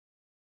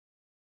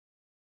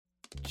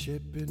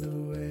chipping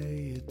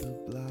away at the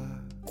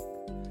block,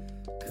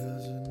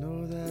 'cause I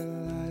know that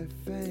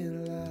life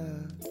ain't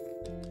luck.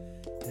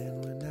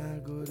 And when I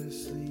go to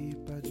sleep,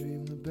 I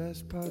dream the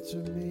best parts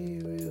of me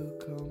will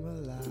come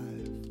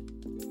alive.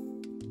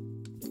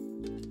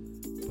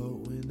 But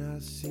when I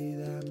see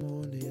that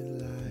morning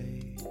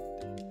light,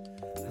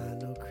 I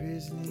know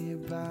Chris near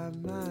by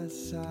my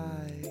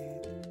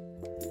side,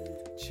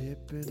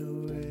 chipping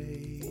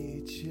away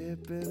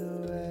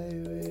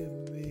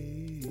with me.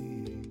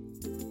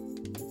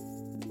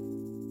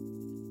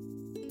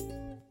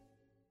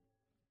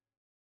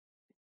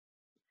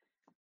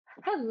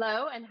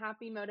 Hello and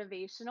happy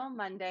Motivational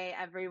Monday,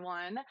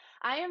 everyone.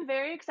 I am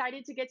very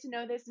excited to get to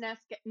know this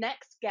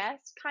next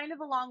guest kind of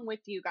along with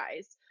you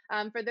guys.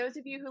 For those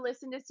of you who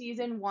listened to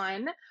season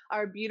 1,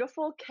 our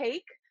beautiful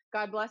Cake,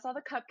 God bless all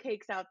the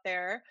cupcakes out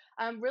there,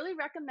 really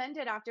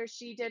recommended after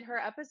she did her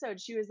episode.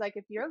 She was like,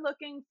 if you're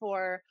looking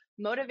for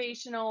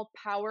motivational,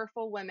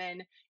 powerful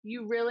women,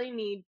 you really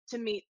need to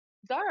meet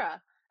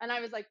Zara. And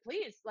I was like,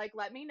 please,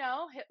 let me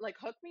know,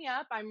 hook me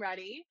up. I'm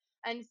ready.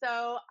 And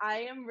so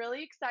I am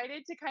really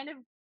excited to kind of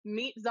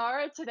meet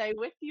Zara today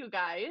with you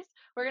guys.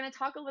 We're going to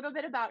talk a little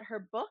bit about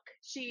her book.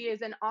 She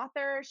is an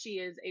author. She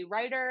is a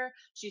writer.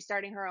 She's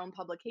starting her own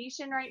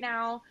publication right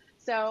now.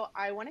 So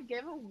I want to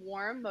give a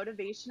warm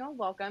motivational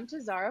welcome to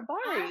Zara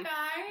Bari. Hi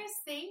guys,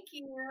 thank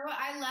you.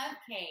 I love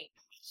Cake.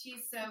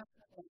 She's so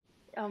cool.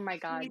 Oh my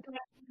God.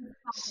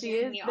 She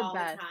is the all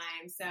best. The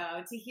time.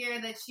 So to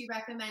hear that she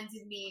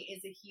recommended me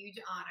is a huge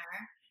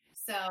honor.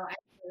 So I'm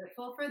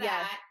grateful for that.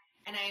 Yes.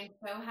 And I am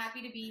so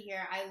happy to be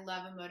here. I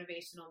love a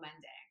motivational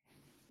Monday.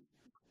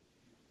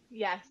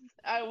 Yes,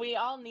 we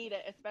all need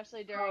it,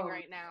 especially during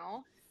right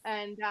now.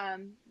 And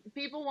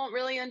people won't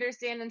really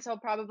understand until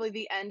probably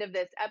the end of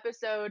this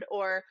episode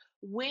or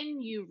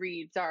when you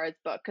read Zara's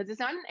book. Because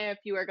it's not an if.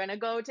 You are going to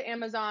go to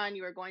Amazon.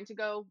 You are going to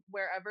go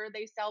wherever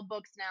they sell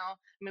books now.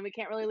 I mean, we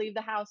can't really leave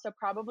the house, so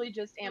probably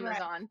just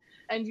Amazon. Right.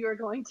 And you are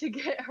going to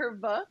get her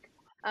book.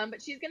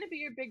 But she's going to be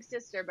your big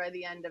sister by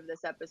the end of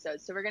this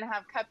episode. So we're going to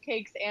have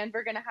cupcakes and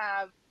we're going to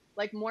have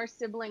more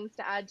siblings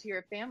to add to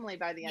your family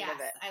by the end of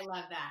it. I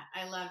love that.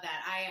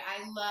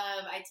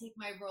 I take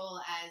my role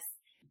as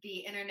the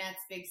internet's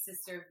big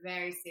sister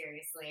very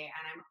seriously.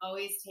 And I'm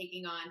always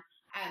taking on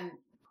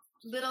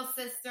little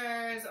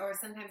sisters, or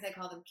sometimes I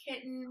call them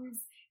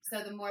kittens.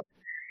 So the more.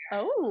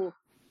 Oh,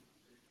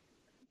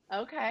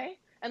 okay.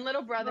 And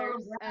little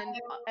brothers and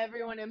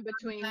everyone in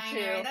between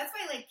too. That's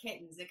why I like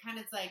kittens. It kind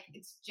of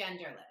it's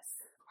genderless.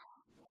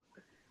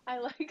 I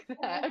like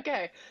that.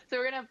 Okay. So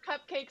we're going to have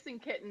cupcakes and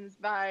kittens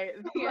by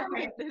the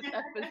end of this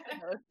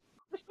episode.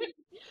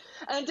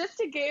 And just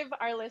to give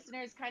our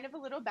listeners kind of a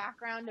little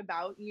background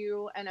about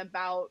you and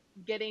about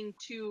getting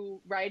to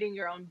writing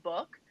your own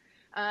book,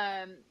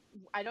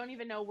 I don't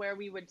even know where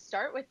we would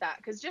start with that,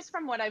 because just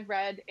from what I've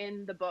read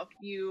in the book,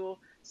 you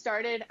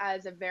started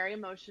as a very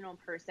emotional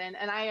person,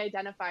 and I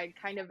identified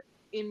kind of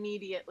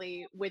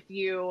immediately with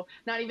you,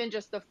 not even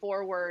just the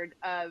foreword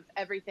of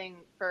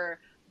everything for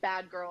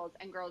bad girls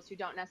and girls who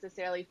don't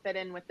necessarily fit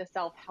in with the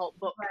self-help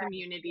book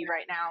community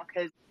right now,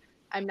 because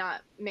I'm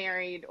not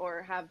married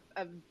or have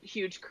a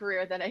huge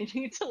career that I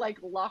need to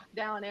lock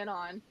down in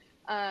on.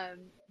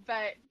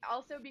 But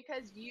also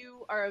because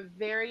you are a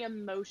very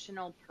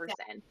emotional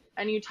person,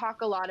 and you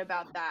talk a lot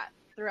about that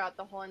throughout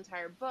the whole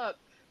entire book.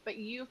 But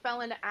you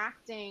fell into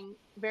acting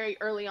very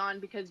early on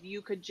because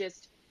you could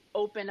just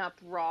open up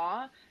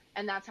raw,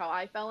 and that's how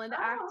I fell into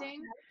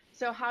acting.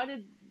 So how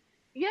did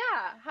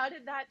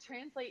that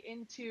translate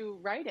into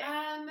writing?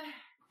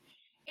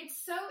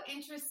 It's so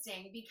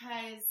interesting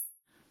because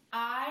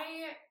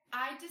I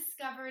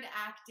discovered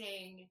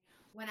acting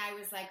when I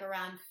was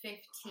around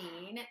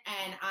 15,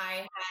 and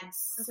I had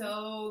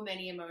so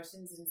many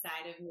emotions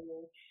inside of me.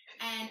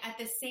 And at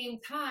the same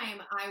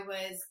time, I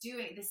was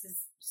doing, this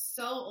is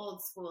so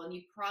old school, and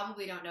you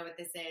probably don't know what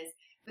this is,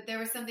 but there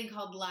was something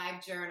called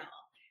Live Journal.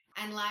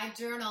 And Live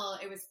Journal,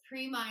 it was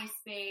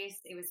pre-MySpace,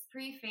 it was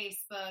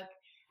pre-Facebook,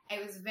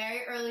 it was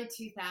very early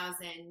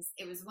 2000s.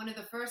 It was one of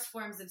the first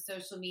forms of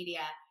social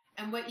media.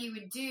 And what you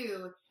would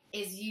do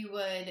is you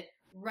would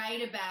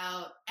write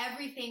about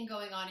everything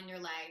going on in your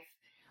life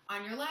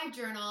on your Live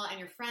Journal, and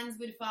your friends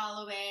would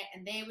follow it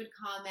and they would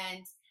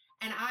comment.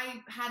 And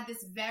I had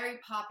this very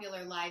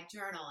popular Live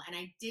Journal, and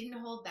I didn't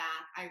hold back.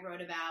 I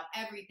wrote about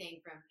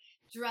everything from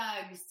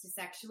drugs to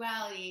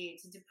sexuality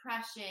to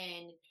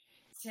depression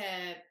to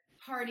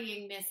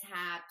partying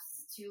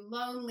mishaps to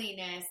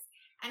loneliness.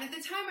 And at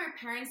the time, our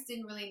parents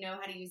didn't really know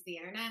how to use the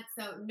internet,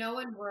 so no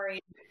one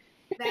worried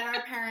that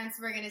our parents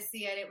were going to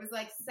see it. It was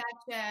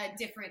such a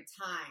different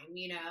time,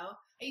 you know?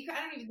 I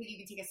don't even think you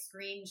could take a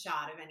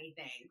screenshot of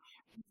anything.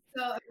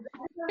 So I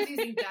was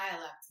using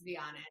dial-up, to be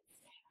honest.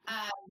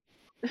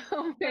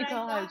 Oh my gosh. I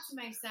thought to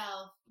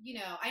myself,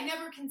 I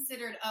never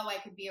considered, I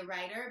could be a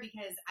writer,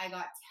 because I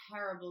got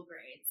terrible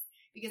grades,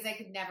 because I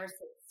could never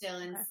sit still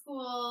in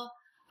school.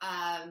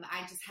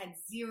 I just had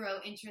zero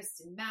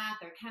interest in math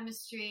or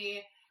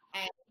chemistry.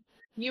 And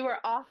You were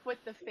off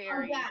with the Oh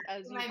fairies, yeah,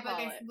 as in you my book,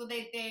 call it. well,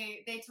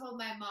 they told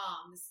my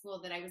mom, the school,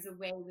 that I was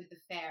away with the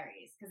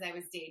fairies because I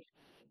was daydreaming.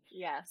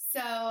 Yes.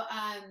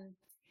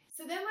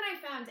 So then when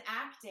I found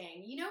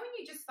acting, you know, when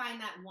you just find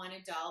that one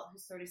adult who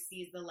sort of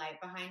sees the light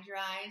behind your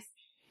eyes.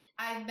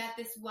 I met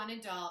this one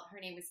adult.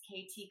 Her name was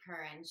KT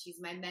Curran. She's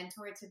my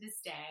mentor to this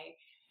day,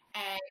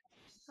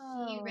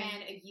 and she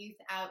ran a youth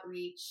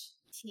outreach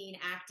teen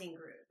acting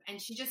group.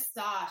 And she just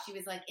saw, she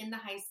was like in the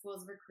high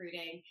schools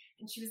recruiting,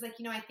 and she was like,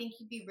 you know, I think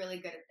you'd be really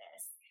good at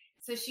this.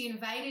 So she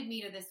invited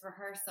me to this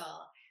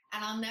rehearsal,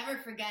 and I'll never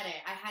forget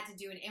it. I had to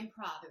do an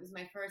improv. It was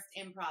my first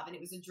improv, and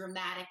it was a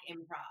dramatic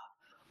improv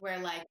where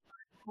like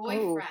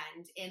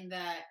boyfriend in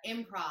the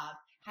improv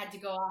had to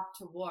go off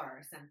to war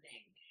or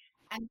something.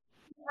 And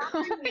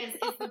is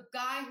the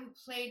guy who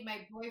played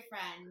my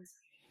boyfriend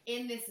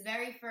in this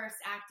very first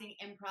acting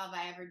improv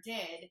I ever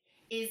did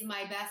is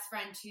my best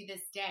friend to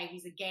this day.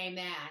 He's a gay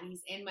man.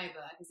 He's in my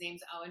book. His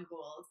name's Owen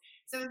Gould.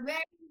 So it was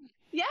very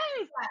Yes.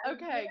 yeah,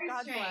 Okay. very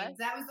God strange. bless.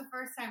 That was the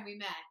first time we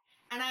met,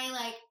 and I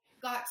like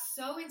got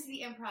so into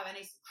the improv, and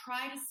I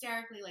cried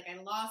hysterically, like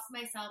I lost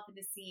myself in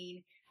the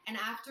scene. And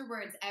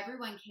afterwards,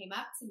 everyone came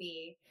up to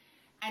me,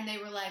 and they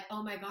were like,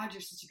 "Oh my God,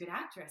 you're such a good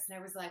actress," and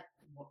I was like,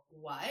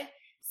 "What?"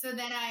 So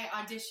then I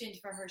auditioned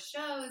for her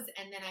shows,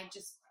 and then I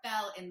just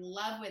fell in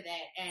love with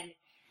it. And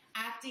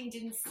acting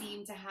didn't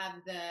seem to have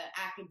the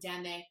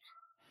academic,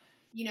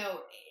 you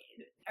know,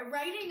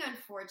 writing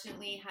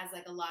unfortunately has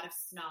like a lot of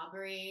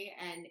snobbery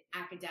and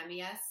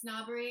academia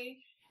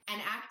snobbery,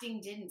 and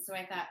acting didn't. So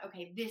I thought,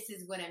 okay, this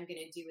is what I'm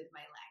going to do with my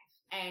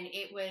life. And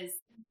it was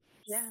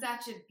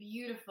such a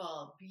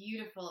beautiful,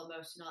 beautiful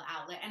emotional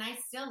outlet. And I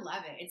still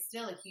love it. It's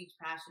still a huge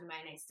passion of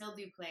mine. I still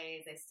do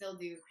plays. I still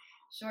do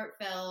short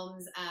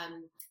films.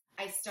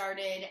 I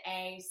started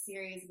a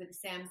series with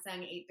the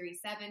Samsung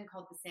 837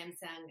 called the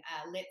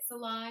Samsung Lit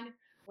Salon,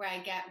 where I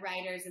get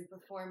writers and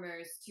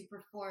performers to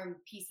perform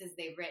pieces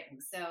they've written.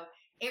 So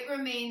it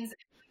remains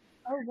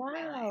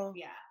my life.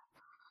 Yeah.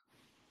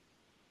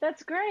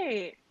 That's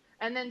great.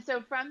 And then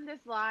so from this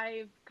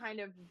live kind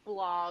of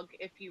blog,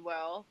 if you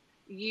will,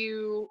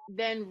 you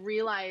then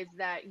realized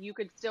that you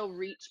could still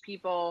reach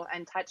people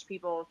and touch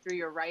people through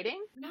your writing?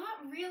 Not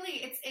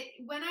really.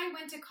 When I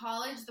went to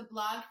college, the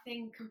blog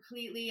thing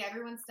completely,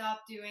 everyone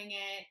stopped doing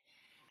it.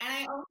 And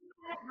I always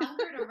had a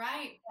hunger to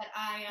write, but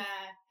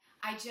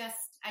I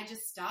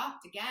just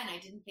stopped again. I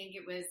didn't think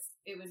it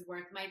was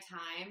worth my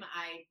time.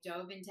 I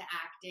dove into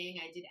acting.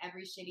 I did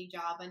every shitty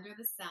job under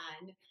the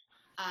sun.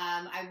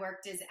 I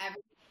worked as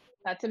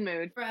That's a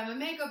mood. From a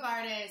makeup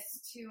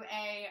artist to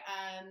a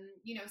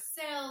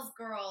sales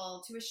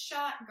girl to a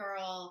shot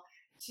girl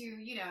to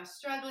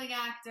struggling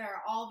actor,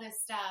 all this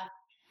stuff.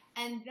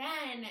 And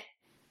then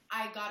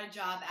I got a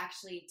job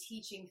actually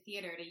teaching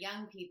theater to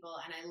young people,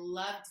 and I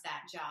loved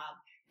that job,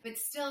 but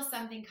still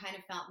something kind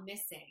of felt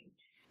missing.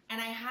 And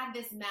I had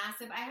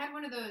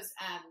one of those,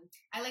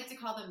 I like to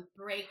call them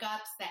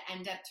breakups that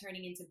end up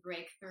turning into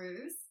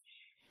breakthroughs.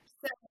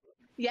 So,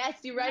 yes,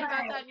 you write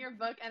about that in your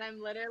book, and I'm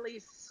literally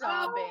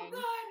sobbing. Oh,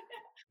 God.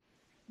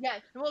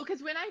 Yes, well,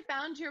 because when I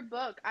found your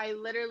book, I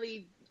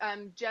literally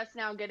just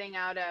now getting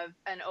out of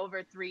an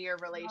over 3-year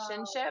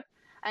relationship.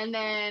 Wow. And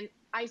then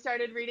I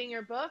started reading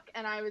your book,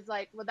 and I was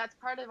like, well, that's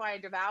part of why I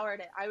devoured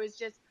it. I was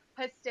just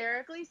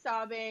hysterically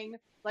sobbing,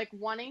 like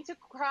wanting to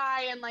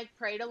cry and like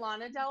pray to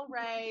Lana Del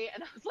Rey.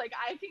 And I was like,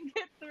 I can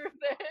get through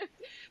this.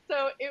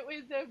 So it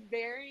was a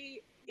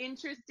very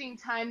interesting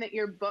time that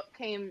your book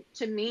came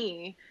to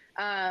me.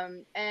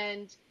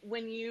 And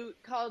when you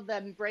called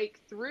them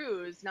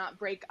breakthroughs, not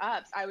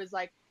breakups, I was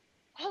like,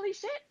 holy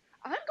shit,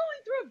 I'm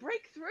going through a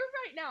breakthrough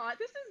right now.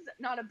 This is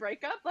not a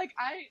breakup. Like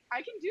I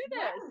can do this.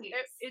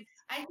 Right.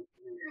 I think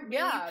it's a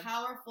really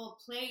powerful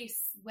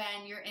place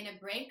when you're in a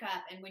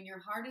breakup and when your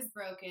heart is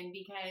broken,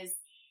 because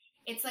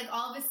it's like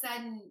all of a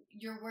sudden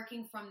you're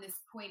working from this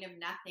point of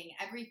nothing.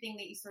 Everything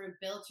that you sort of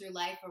built your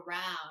life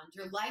around,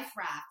 your life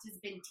raft has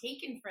been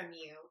taken from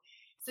you.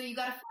 So you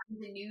got to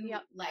find a new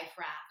life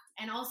raft.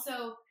 And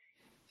also,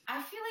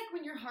 I feel like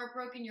when you're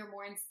heartbroken, you're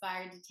more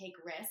inspired to take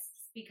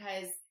risks,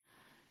 because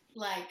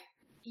like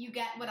you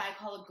get what I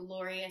call a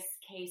glorious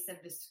case of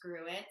the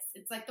screw-its.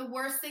 It's like the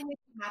worst thing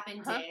that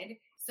can happen did.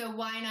 So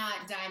why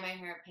not dye my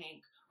hair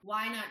pink?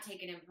 Why not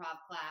take an improv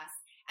class?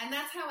 And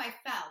that's how I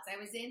felt. I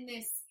was in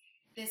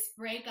this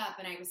breakup,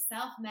 and I was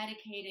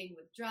self-medicating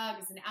with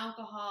drugs and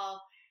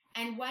alcohol.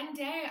 And one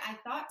day I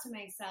thought to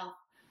myself,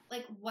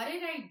 like, what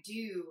did I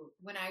do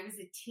when I was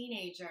a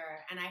teenager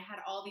and I had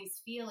all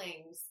these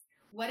feelings?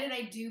 What did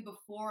I do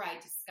before I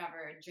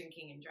discovered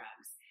drinking and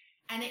drugs?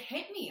 And it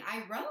hit me.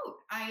 I wrote.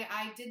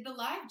 I did the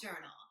live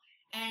journal,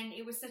 and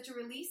it was such a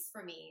release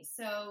for me.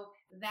 So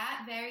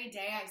that very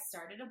day, I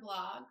started a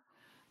blog.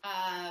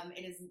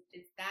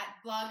 That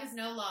blog is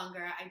no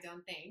longer, I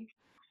don't think.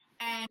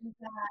 And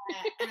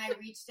I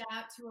reached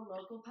out to a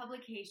local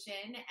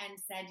publication and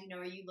said,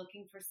 are you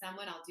looking for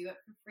someone? I'll do it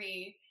for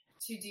free,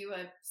 to do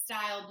a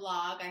style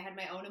blog. I had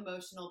my own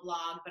emotional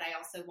blog, but I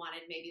also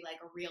wanted maybe like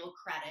a real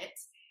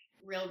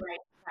writing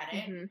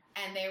credit. Mm-hmm.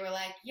 And they were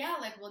like, yeah,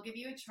 like we'll give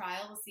you a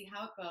trial. We'll see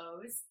how it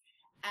goes.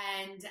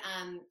 And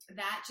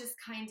that just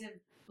kind of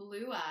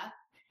blew up.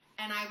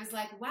 And I was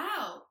like,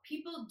 wow,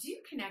 people do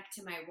connect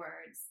to my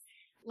words.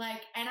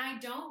 Like, and I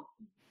don't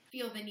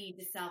feel the need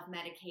to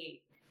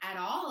self-medicate at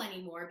all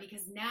anymore,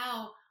 because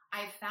now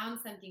I've found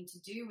something to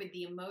do with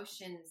the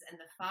emotions and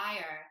the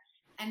fire.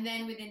 And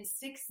then within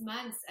 6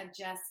 months of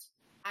just,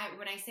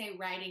 when I say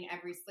writing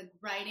every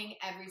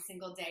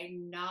single day,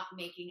 not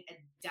making a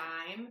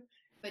dime,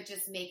 but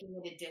just making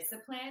it a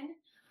discipline.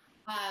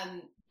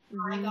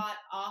 I got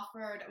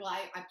offered,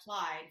 I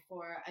applied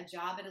for a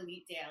job at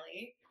Elite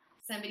Daily.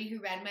 Somebody who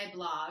read my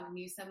blog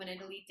knew someone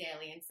at Elite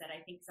Daily and said,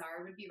 I think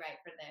Zara would be right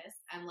for this.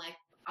 I'm like,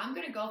 I'm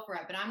going to go for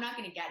it, but I'm not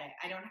going to get it.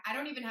 I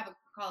don't even have a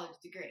college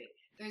degree.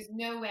 There's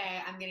no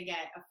way I'm going to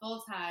get a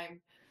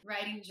full-time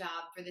writing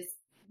job for this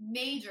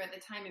major, at the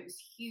time it was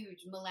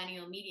huge,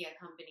 millennial media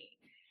company.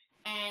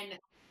 And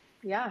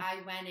I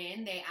went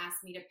in, they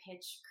asked me to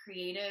pitch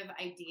creative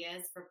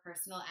ideas for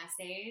personal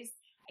essays.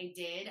 I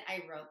did.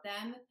 I wrote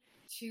them.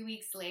 2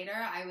 weeks later,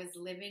 I was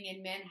living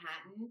in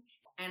Manhattan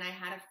and I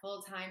had a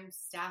full-time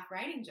staff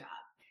writing job.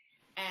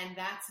 And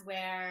that's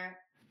where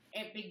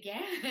it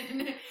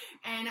began.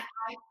 And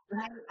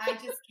I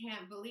just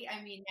can't believe,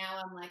 I mean,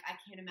 now I'm like, I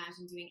can't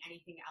imagine doing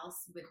anything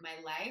else with my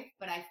life,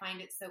 but I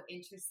find it so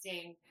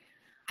interesting.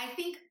 I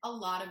think a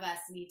lot of us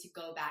need to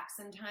go back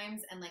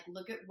sometimes and like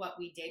look at what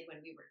we did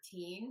when we were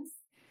teens,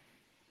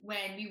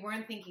 when we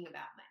weren't thinking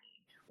about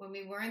money, when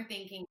we weren't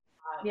thinking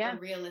about a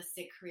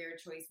realistic career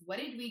choice. What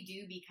did we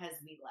do because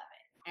we love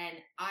it? And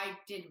I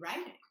did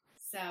writing.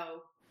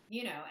 So,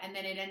 you know, and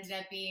then it ended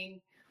up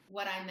being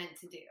what I meant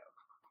to do.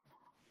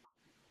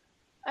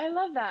 I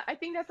love that. I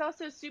think that's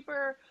also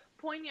super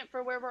poignant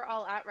for where we're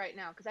all at right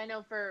now. Because I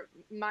know for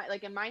my,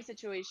 like in my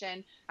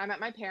situation, I'm at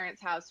my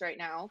parents' house right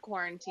now,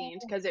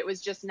 quarantined, because it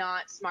was just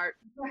not smart.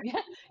 Yeah,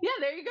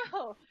 there you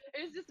go.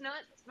 It was just not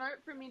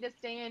smart for me to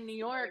stay in New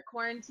York,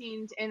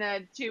 quarantined in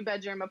a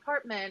 2-bedroom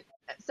apartment.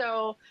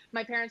 So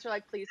my parents were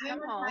like, please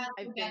come home.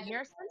 I've been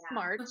here since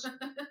March.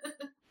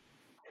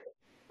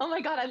 Oh my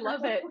God, I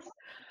love it.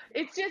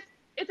 It's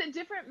a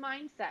different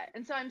mindset.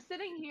 And so I'm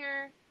sitting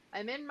here,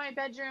 I'm in my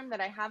bedroom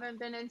that I haven't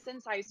been in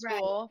since high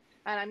school,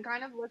 and I'm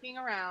kind of looking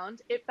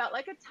around. It felt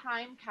like a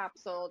time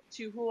capsule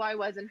to who I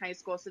was in high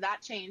school. So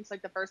that changed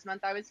like the first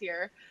month I was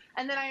here.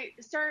 And then I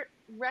start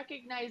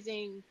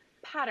recognizing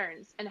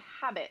patterns and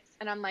habits.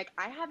 And I'm like,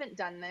 I haven't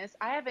done this.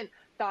 I haven't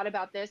thought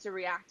about this or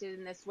reacted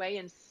in this way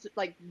in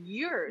like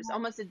years,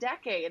 almost a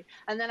decade.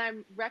 And then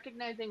I'm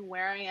recognizing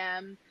where I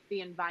am,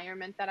 the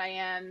environment that I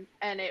am,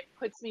 and it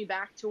puts me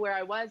back to where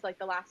I was like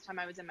the last time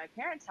I was in my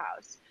parents'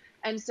 house.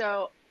 And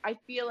so I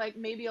feel like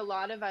maybe a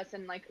lot of us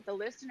and like the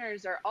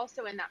listeners are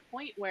also in that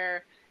point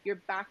where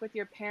you're back with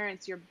your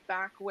parents, you're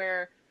back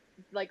where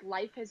like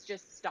life has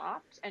just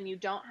stopped and you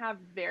don't have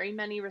very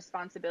many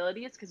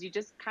responsibilities because you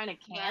just kind of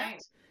can't.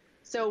 Right.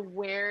 So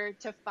where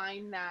to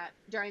find that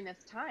during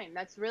this time?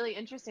 That's really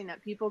interesting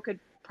that people could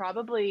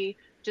probably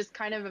just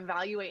kind of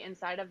evaluate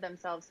inside of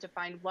themselves to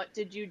find what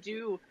did you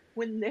do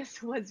when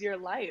this was your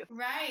life?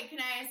 Right. Can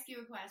I ask you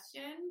a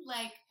question?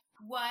 Like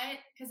what,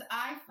 because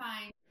I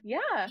find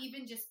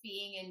even just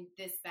being in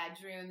this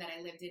bedroom that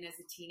I lived in as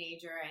a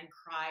teenager and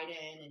cried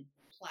in and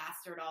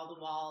plastered all the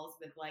walls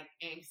with like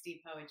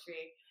angsty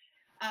poetry.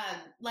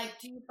 Like,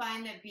 do you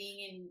find that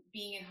being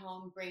at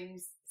home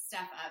brings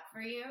stuff up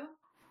for you?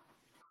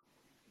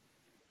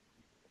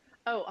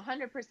 Oh,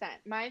 100%.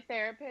 My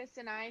therapist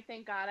and I,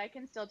 thank God I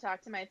can still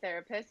talk to my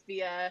therapist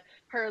via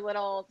her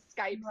little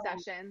Skype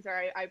sessions,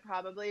 or I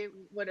probably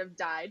would have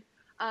died.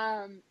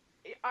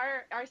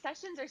 Our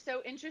sessions are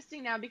so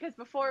interesting now because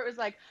before it was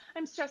like,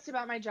 I'm stressed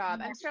about my job.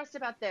 I'm stressed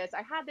about this.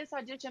 I had this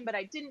audition, but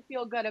I didn't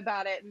feel good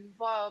about it, and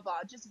blah, blah,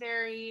 blah. Just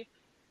very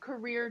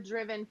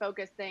career-driven,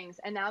 focused things.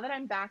 And now that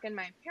I'm back in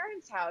my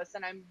parents' house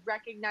and I'm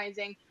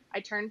recognizing I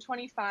turned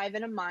 25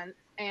 in a month,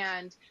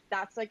 and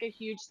that's like a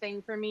huge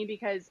thing for me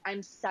because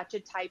I'm such a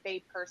type A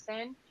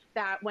person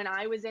that when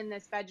I was in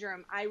this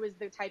bedroom, I was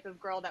the type of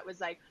girl that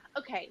was like,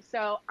 okay,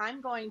 so I'm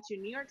going to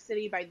New York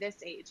City by this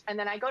age. And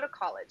then I go to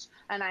college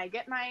and I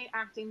get my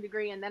acting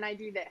degree and then I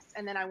do this.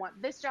 And then I want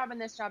this job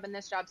and this job and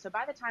this job. So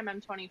by the time I'm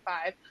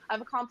 25,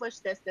 I've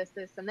accomplished this, this,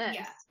 this, and this.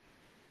 Yeah.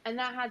 And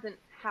that hasn't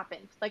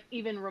happened, like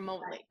even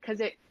remotely, because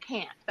it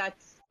can't.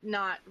 That's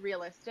not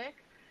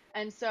realistic.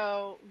 And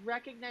so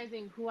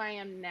recognizing who I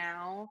am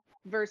now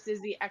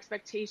versus the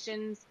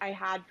expectations I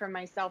had for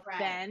myself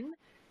then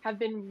have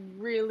been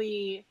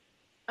really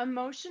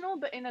emotional,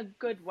 but in a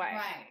good way.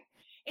 Right.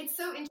 It's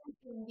so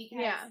interesting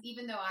because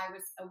even though I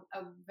was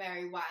a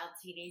very wild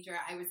teenager,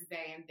 I was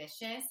very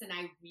ambitious, and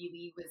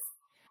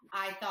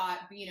I thought,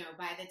 you know,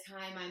 by the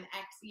time I'm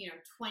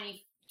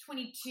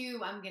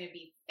 22, I'm going to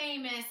be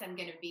famous. I'm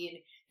going to be in,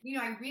 you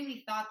know, I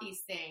really thought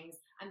these things.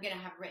 I'm going to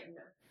have written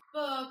a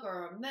book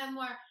or a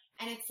memoir.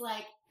 And it's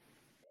like,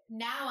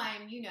 now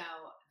I'm, you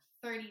know,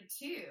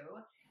 32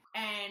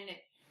 and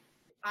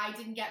I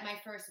didn't get my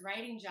first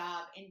writing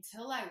job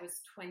until I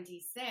was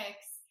 26.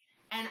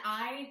 And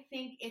I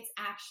think it's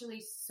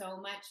actually so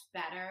much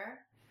better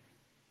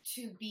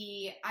to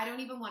be, I don't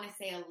even want to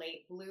say a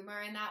late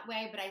bloomer in that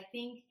way, but I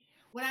think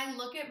when I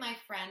look at my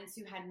friends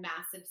who had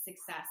massive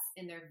success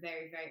in their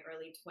very, very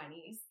early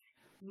 20s,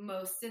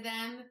 most of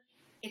them,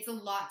 it's a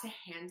lot to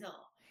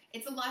handle.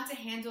 It's a lot to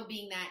handle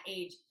being that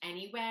age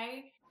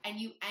anyway, and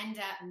you end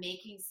up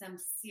making some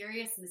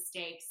serious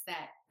mistakes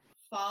that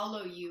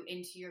follow you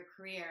into your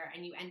career,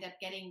 and you end up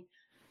getting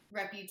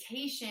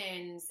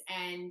reputations,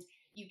 and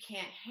you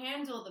can't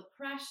handle the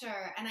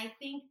pressure. And I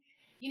think,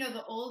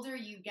 the older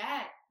you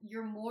get,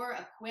 you're more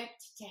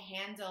equipped to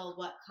handle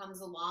what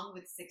comes along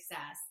with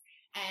success,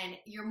 and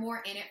you're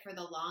more in it for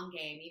the long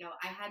game.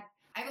 I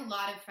have a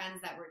lot of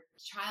friends that were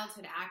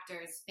childhood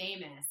actors,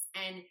 famous,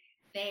 and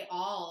they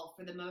all,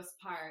 for the most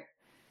part,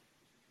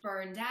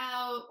 burned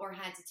out or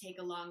had to take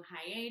a long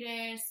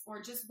hiatus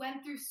or just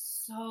went through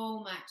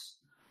so much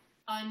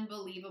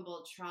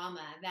unbelievable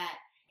trauma that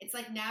it's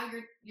like now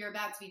you're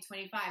about to be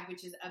 25,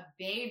 which is a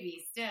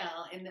baby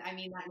still, and I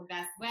mean that in the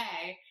best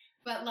way,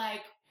 but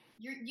like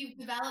you've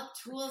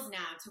developed tools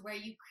now to where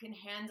you can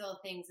handle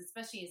things,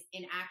 especially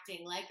in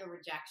acting, like a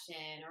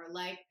rejection or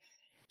like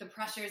the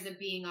pressures of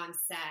being on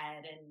set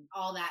and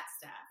all that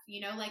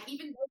stuff. Like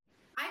even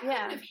I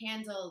couldn't have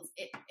handled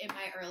it in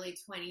my early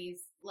 20s,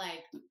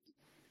 like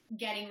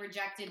getting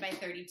rejected by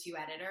 32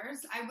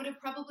 editors. I would have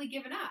probably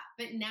given up,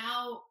 but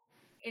now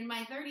in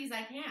my 30s,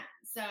 I can't.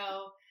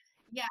 So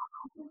yeah,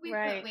 I think we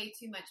put way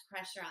too much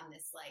pressure on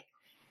this, like,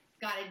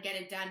 got to get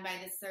it done by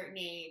this certain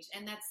age.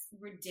 And that's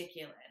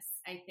ridiculous,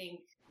 I think.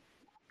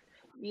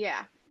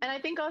 Yeah. And I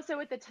think also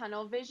with the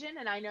tunnel vision,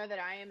 and I know that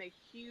I am a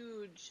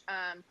huge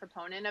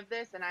proponent of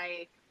this, and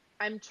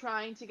I'm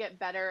trying to get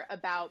better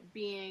about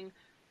being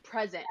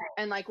present,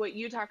 and like what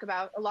you talk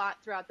about a lot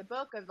throughout the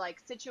book of like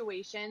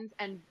situations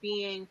and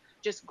being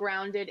just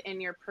grounded in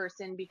your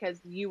person because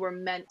you were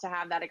meant to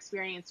have that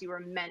experience. You were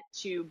meant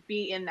to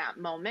be in that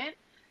moment.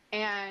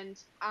 And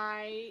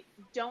I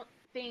don't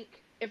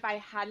think if I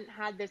hadn't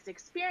had this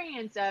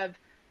experience of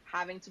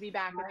having to be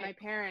back with my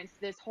parents,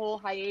 this whole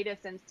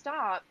hiatus and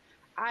stop,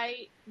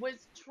 I was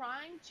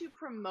trying to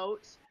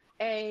promote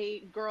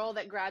a girl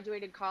that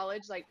graduated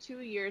college like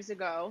 2 years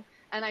ago,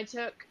 and I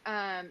took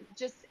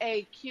just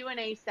a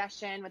Q&A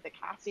session with the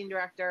casting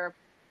director,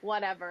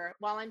 whatever,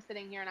 while I'm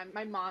sitting here, and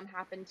my mom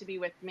happened to be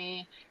with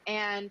me,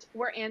 and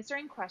we're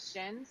answering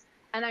questions.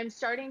 And I'm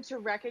starting to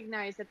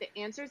recognize that the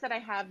answers that I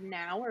have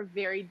now are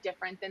very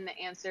different than the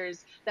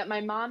answers that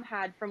my mom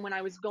had from when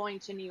I was going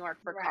to New York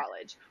for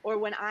college, or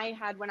when I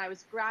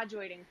was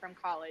graduating from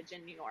college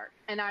in New York.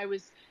 And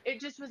it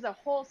just was a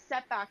whole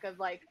setback of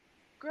like,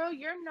 girl,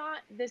 you're not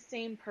the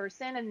same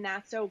person, and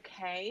that's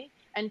okay.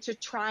 And to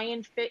try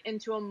and fit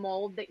into a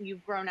mold that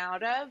you've grown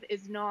out of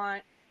is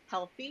not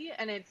healthy,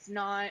 and it's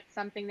not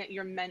something that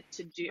you're meant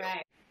to do.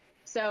 Right.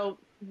 So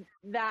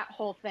that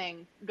whole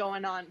thing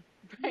going on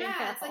right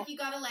now. It's like you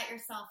got to let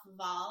yourself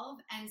evolve,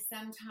 and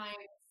sometimes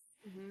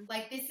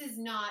like this is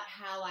not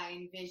how I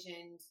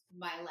envisioned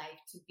my life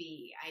to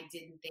be. I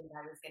didn't think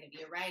I was going to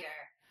be a writer.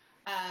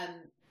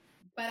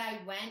 But I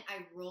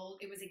rolled,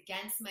 it was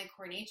against my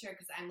core nature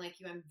because I'm like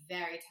you, I'm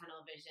very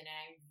tunnel vision and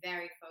I'm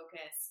very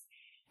focused.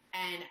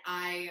 And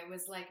I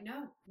was like,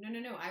 no,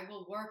 I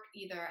will work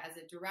either as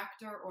a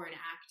director or an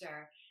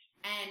actor.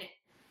 And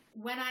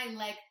when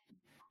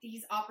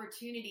these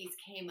opportunities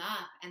came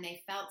up and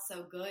they felt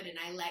so good and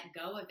I let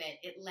go of it,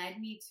 it led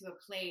me to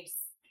a place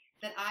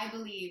that I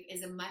believe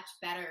is a much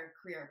better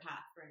career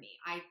path for me.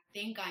 I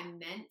think I'm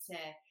meant to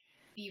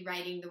be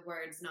writing the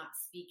words, not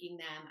speaking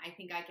them. I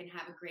think I can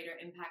have a greater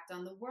impact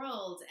on the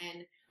world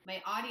and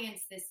my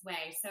audience this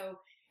way. So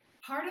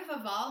part of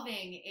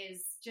evolving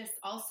is just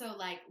also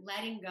like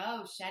letting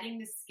go, shedding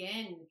the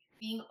skin,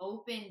 being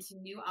open to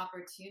new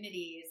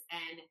opportunities.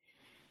 And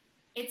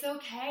it's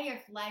okay if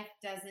life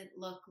doesn't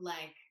look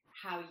like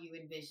how you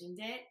envisioned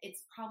it.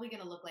 It's probably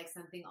going to look like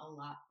something a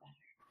lot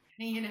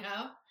better,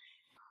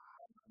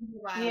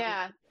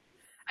 Yeah.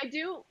 I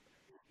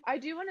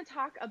do want to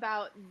talk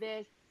about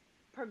this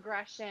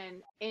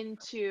progression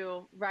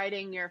into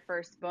writing your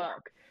first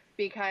book,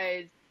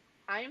 because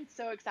I am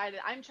so excited.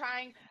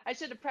 I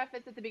should have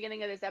prefaced at the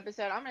beginning of this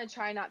episode, I'm going to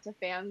try not to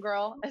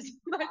fangirl as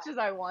much as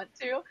I want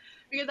to,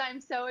 because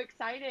I'm so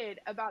excited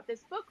about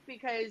this book,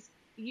 because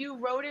you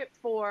wrote it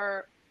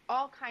for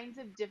all kinds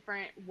of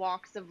different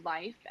walks of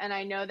life. And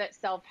I know that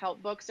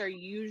self-help books are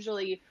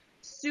usually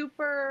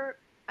super,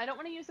 I don't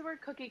want to use the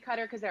word cookie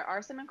cutter because there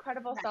are some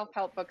incredible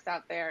self-help books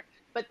out there,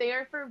 but they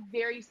are for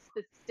very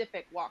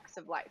specific walks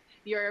of life.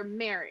 You're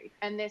married,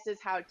 and this is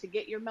how to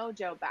get your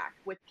mojo back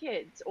with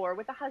kids or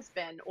with a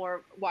husband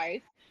or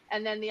wife.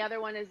 And then the other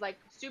one is like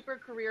super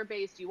career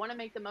based. You want to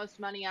make the most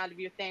money out of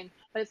your thing,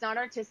 but it's not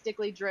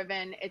artistically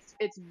driven.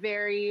 It's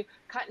very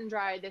cut and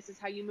dry. This is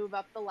how you move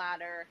up the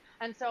ladder.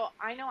 And so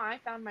I know I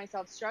found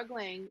myself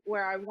struggling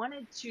where I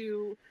wanted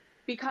to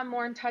become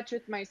more in touch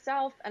with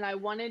myself, and I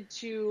wanted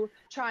to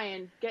try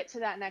and get to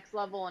that next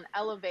level and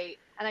elevate.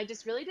 And I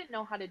just really didn't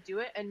know how to do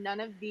it. And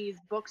none of these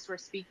books were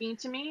speaking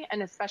to me,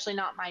 and especially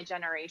not my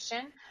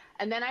generation.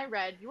 And then I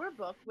read your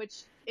book,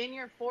 which in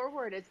your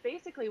foreword is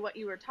basically what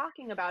you were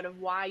talking about of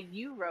why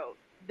you wrote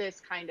this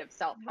kind of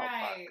self-help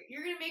Right. book.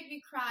 You're going to make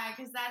me cry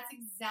because that's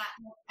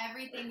exactly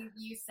everything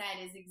you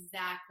said is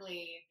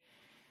exactly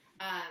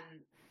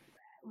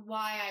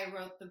why I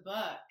wrote the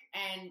book.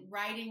 And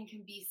writing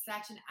can be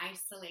such an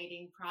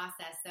isolating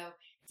process. So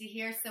to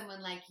hear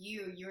someone like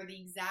you're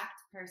the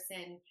exact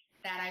person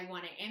that I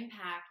want to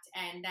impact,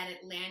 and that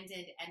it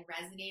landed and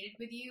resonated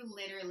with you,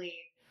 literally,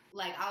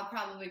 like, I'll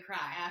probably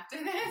cry after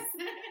this.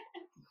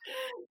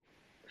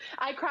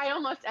 I cry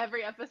almost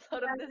every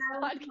episode of this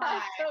podcast.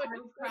 I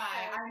would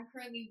cry. I'm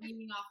currently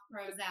weaning off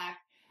Prozac,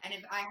 and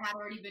if I had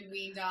already been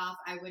weaned off,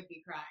 I would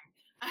be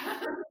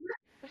crying.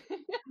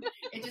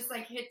 It just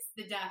like hits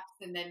the depths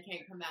and then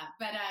can't come out.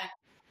 But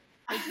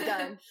it's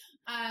done.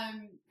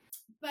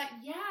 But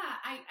yeah,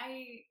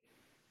 I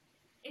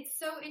it's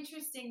so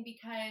interesting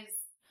because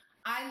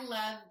I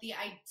love the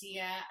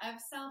idea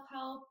of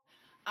self-help.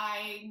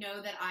 I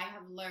know that I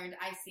have learned,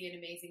 I see an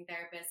amazing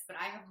therapist, but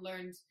I have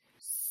learned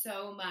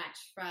so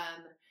much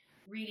from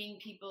reading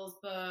people's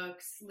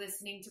books,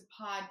 listening to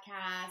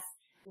podcasts,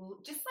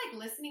 just like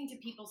listening to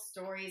people's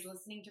stories,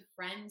 listening to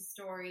friends'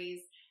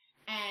 stories.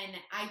 And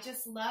I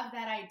just love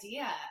that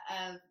idea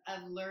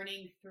of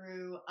learning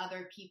through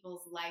other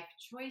people's life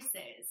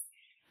choices.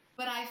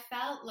 But I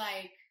felt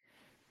like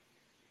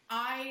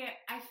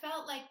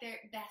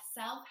the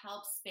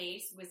self-help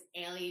space was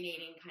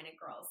alienating kind of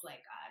girls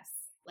like us,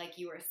 like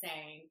you were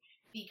saying,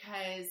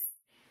 because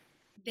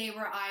they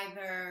were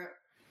either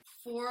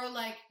for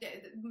like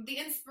the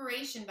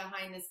inspiration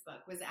behind this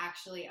book was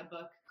actually a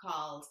book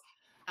called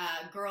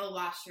Girl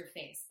Wash Your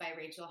Face by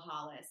Rachel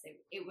Hollis.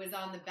 It was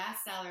on the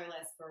bestseller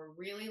list for a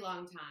really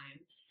long time.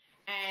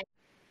 And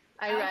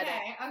I read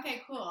it.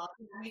 Okay, cool.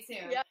 Me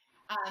too. Yep.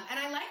 And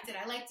I liked it.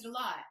 I liked it a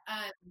lot.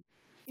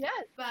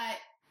 Yes. But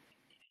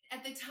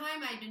at the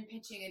time, I'd been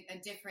pitching a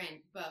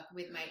different book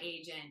with my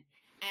agent,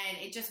 and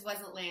it just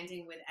wasn't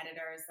landing with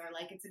editors. They're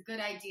like, it's a good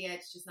idea,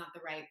 it's just not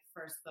the right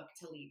first book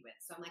to lead with.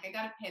 So I'm like, I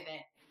gotta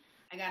pivot.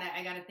 I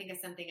gotta think of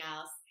something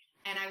else.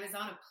 And I was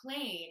on a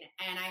plane,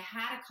 and I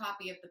had a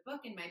copy of the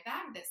book in my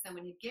bag that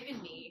someone had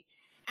given me.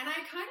 And I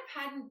kind of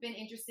hadn't been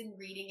interested in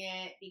reading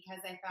it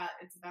because I thought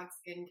it's about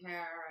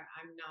skincare.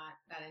 I'm not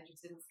that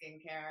interested in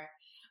skincare.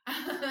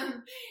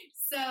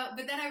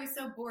 But then I was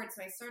so bored,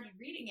 so I started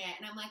reading it,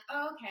 and I'm like,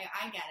 oh, okay,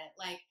 I get it.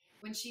 Like,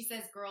 when she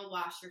says, girl,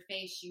 wash your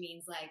face, she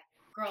means, like,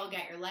 girl,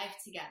 get your life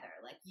together.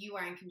 Like, you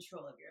are in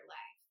control of your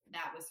life.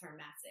 That was her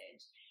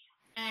message.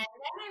 And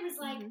then I was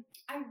like,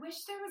 I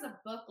wish there was a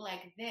book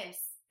like this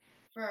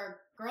for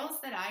girls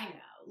that I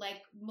know,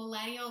 like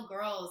millennial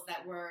girls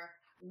that were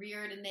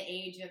reared in the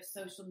age of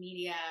social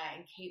media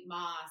and Kate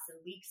Moss and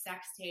leaked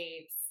sex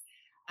tapes.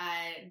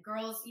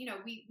 Girls, you know,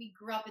 we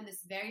grew up in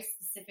this very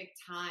specific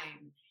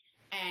time,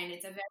 and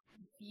it's a very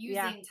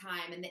confusing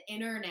time, and the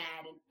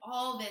internet and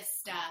all this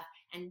stuff,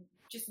 and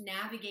just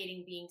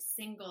navigating being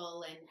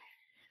single. And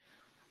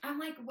I'm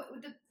like, what,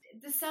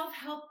 the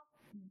self-help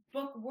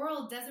book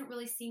world doesn't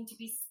really seem to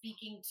be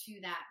speaking to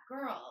that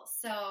girl.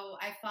 So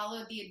I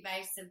followed the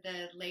advice of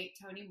the late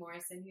Toni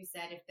Morrison, who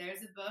said, if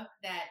there's a book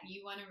that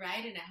you want to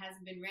write and it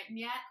hasn't been written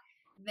yet,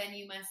 then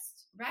you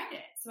must write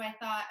it. So I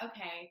thought,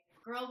 okay,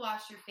 girl,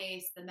 wash your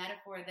face. The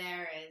metaphor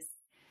there is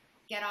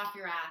get off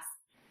your ass,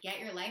 get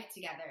your life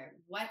together.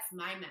 What's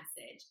my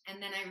message?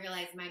 And then I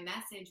realized my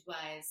message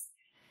was,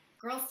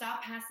 girl,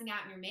 stop passing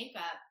out in your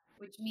makeup,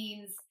 which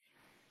means,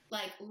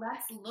 like,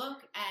 let's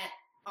look at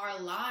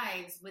our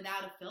lives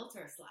without a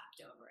filter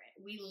slapped over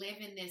it. We live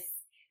in this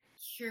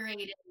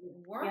curated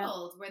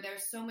world where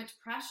there's so much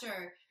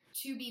pressure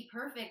to be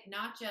perfect,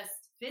 not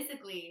just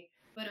physically,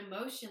 but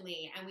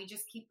emotionally. And we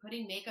just keep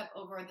putting makeup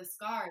over the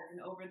scars and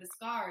over the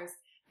scars.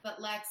 But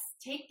let's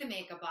take the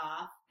makeup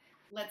off.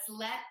 Let's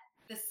let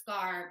the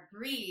scar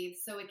breathe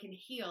so it can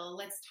heal.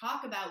 Let's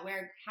talk about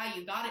how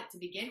you got it to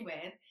begin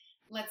with.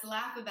 Let's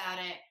laugh about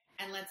it,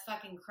 and let's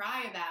fucking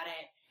cry about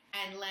it.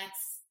 And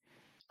let's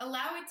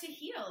allow it to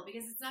heal,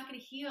 because it's not going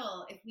to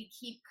heal if we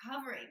keep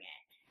covering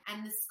it.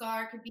 And the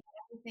scar could be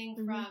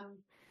everything from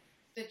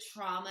the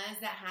traumas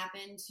that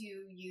happen to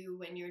you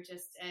when you're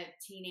just a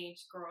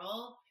teenage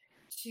girl,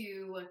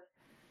 to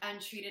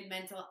untreated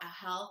mental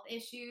health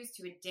issues,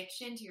 to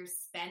addiction, to your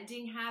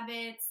spending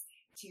habits,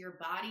 to your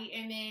body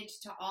image,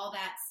 to all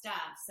that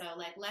stuff. So,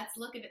 like, let's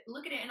look at it,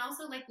 and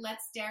also, like,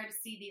 let's dare to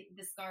see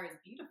the scar is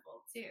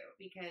beautiful too,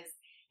 because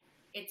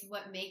it's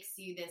what makes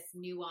you this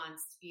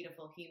nuanced,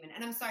 beautiful human.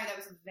 And I'm sorry, that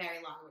was a very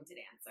long-winded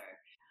answer.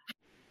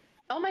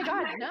 Oh my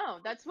God, no,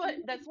 that's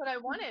what I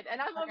wanted.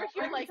 And I'm over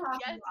here like,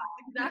 yes,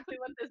 it's exactly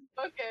what this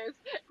book is.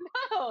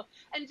 No.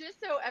 And just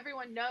so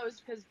everyone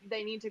knows, because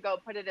they need to go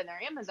put it in their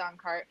Amazon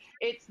cart,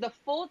 it's the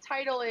full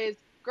title is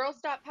Girl,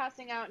 Stop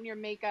Passing Out in Your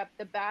Makeup,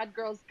 The Bad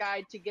Girl's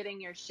Guide to Getting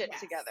Your Shit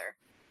Together.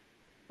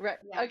 Right.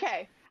 Yes.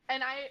 Okay.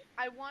 and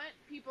I want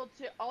people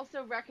to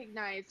also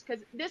recognize,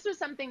 because this was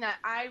something that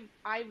I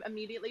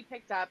immediately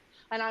picked up,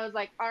 and I was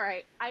like, all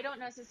right, I don't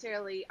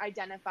necessarily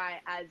identify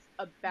as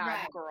a bad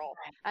Right. girl.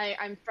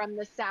 I'm from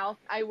the South.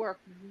 I work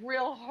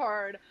real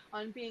hard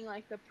on being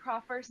like the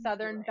proper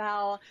Southern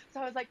belle. So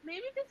I was like,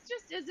 maybe this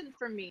just isn't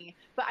for me.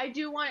 But I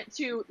do want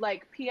to,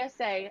 like,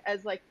 PSA,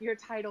 as like your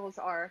titles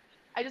are,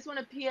 I just want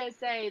to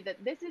PSA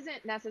that this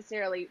isn't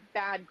necessarily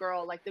bad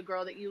girl, like the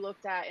girl that you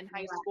looked at in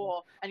high Right.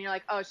 school and you're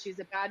like, oh, she's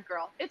a bad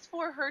girl. It's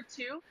for her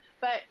too,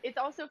 but it's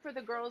also for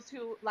the girls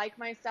who, like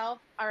myself,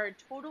 are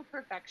total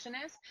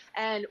perfectionists.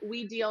 And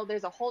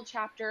there's a whole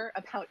chapter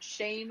about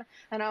shame.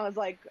 And I was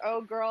like,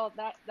 oh, girl,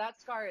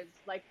 that scar is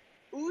like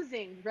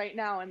oozing right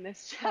now in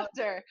this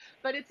chapter.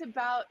 But it's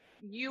about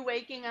you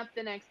waking up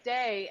the next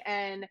day,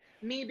 and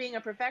me being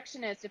a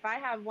perfectionist. If I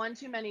have one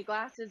too many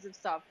glasses of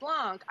Sauv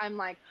Blanc, I'm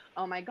like,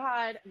 oh my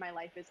God, my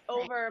life is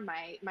over,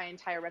 my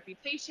entire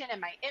reputation and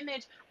my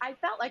image. I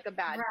felt like a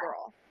bad Right.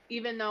 girl,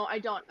 even though I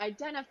don't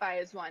identify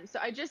as one. So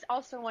I just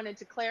also wanted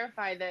to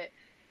clarify that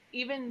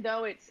even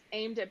though it's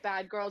aimed at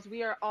bad girls,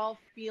 we are all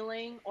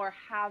feeling or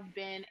have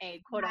been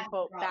a quote Bad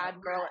unquote bad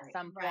girl. girl at Right.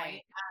 some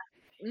point.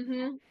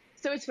 Right.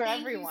 So it's for Thank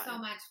you so everyone.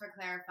 much for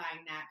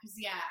clarifying that. Because,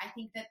 yeah, I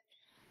think that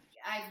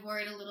I've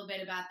worried a little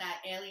bit about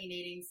that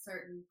alienating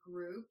certain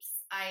groups.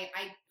 I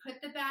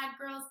put the bad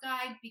girls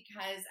guide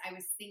because I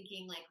was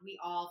thinking like we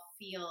all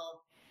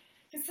feel,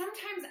 because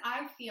sometimes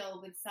I feel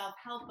with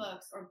self-help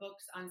books or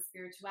books on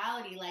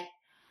spirituality, like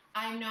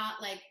I'm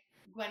not like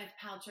Gwyneth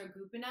Paltrow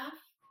goop enough.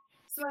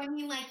 So I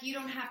mean, like, you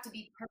don't have to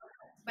be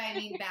perfect, but I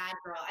mean bad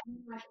girl. I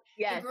mean, like, the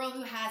Yes. girl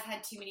who has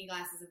had too many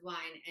glasses of wine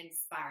and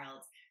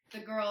spiraled. The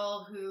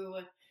girl who,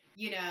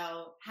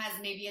 has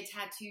maybe a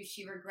tattoo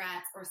she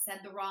regrets, or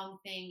said the wrong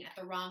thing at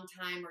the wrong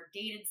time, or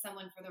dated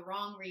someone for the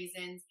wrong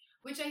reasons,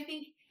 which I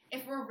think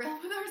if we're real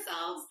with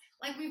ourselves,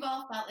 like we've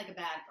all felt like a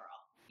bad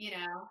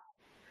girl.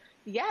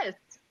 Yes.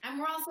 And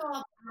we're also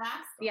all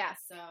badass girls, Yeah.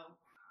 so,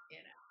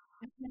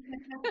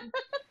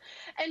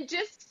 And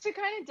just to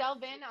kind of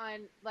delve in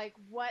on like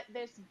what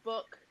this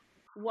book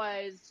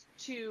was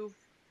to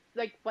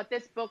what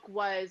this book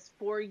was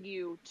for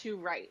you to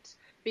write,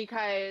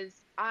 because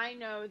I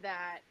know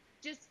that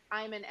just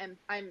I'm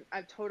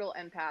a total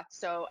empath,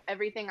 so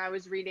everything I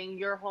was reading,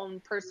 your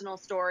own personal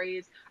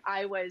stories,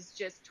 I was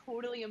just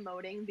totally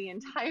emoting the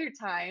entire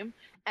time.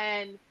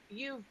 And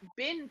you've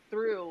been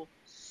through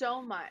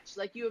so much,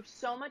 like you have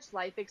so much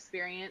life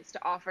experience to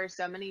offer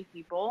so many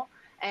people.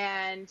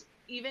 And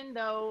even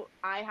though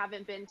I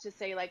haven't been to,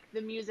 say, like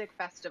the music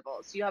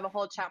festivals, you have a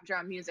whole chapter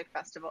on music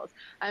festivals.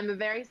 I'm a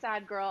very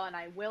sad girl and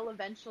I will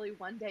eventually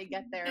one day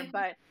get there,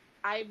 but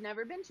I've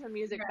never been to a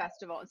music right.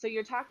 festival. And so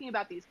you're talking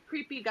about these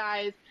creepy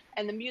guys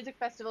and the music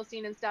festival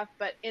scene and stuff,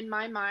 but in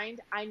my mind,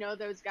 I know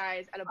those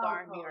guys at a Oh,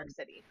 bar in New York totally.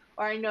 City,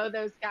 or I know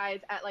those guys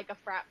at like a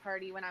frat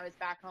party when I was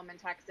back home in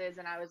Texas,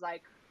 and I was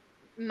like,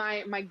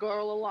 my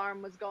girl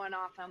alarm was going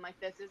off. I'm like,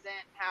 this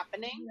isn't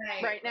happening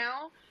Right. right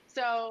now.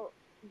 So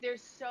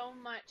there's so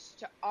much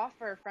to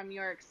offer from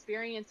your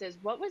experiences.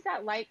 What was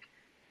that like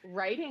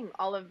writing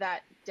all of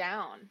that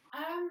down?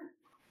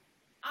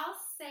 I'll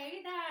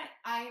say that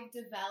I've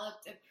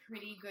developed a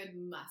pretty good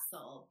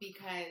muscle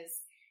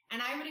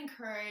and I would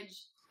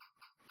encourage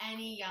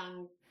any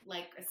young,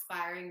 like,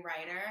 aspiring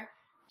writer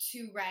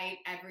to write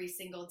every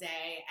single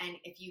day. And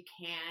if you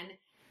can,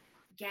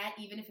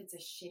 even if it's a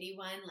shitty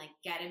one, like,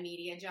 get a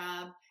media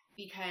job,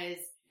 because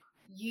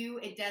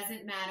it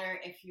doesn't matter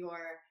if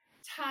you're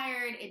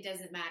tired, it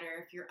doesn't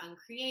matter if you're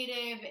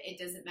uncreative, it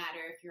doesn't matter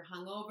if you're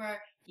hungover.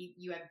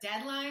 You have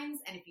deadlines,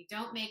 and if you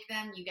don't make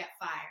them, you get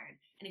fired.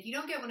 And if you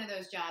don't get one of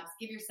those jobs,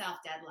 give yourself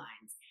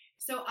deadlines.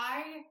 So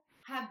I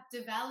have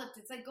developed,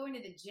 it's like going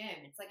to the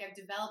gym. It's like I've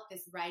developed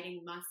this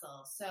writing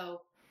muscle.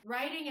 So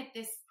writing at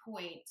this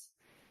point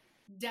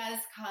does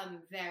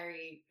come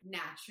very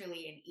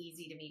naturally and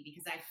easy to me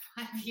because I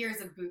have 5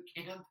 years of boot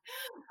camp.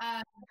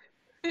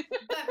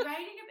 But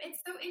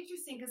it's so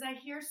interesting because I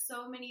hear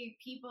so many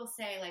people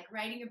say, like,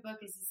 writing a book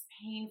is this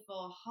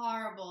painful,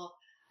 horrible,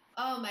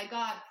 oh my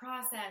God,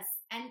 process.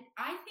 And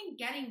I think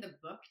getting the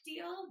book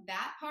deal,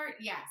 that part,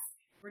 yes.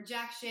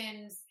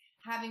 Rejections,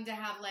 having to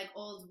have like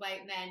old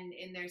white men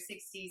in their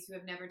 60s who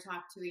have never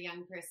talked to a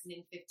young person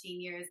in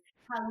 15 years,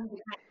 telling the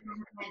kind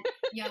of content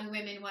young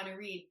women want to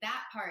read,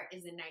 that part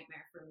is a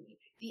nightmare for me.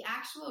 The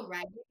actual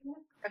writing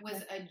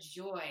was a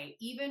joy.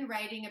 Even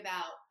writing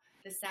about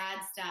the sad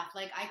stuff,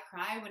 like I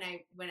cry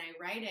when I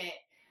write it,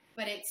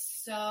 but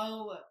it's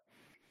so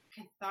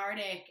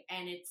cathartic,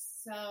 and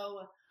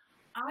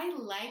I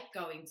like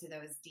going to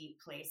those deep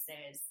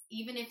places,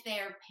 even if they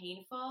are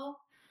painful.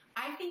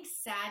 I think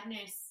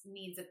sadness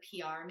needs a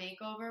PR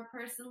makeover,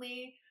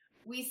 personally.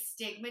 We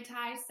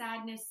stigmatize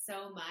sadness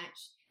so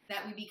much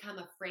that we become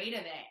afraid of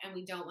it and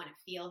we don't want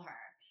to feel her.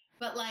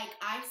 But like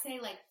I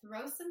say, like,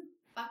 throw some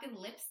fucking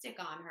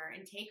lipstick on her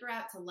and take her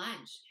out to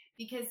lunch,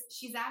 because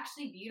she's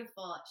actually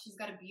beautiful. She's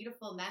got a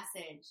beautiful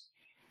message.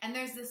 And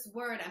there's this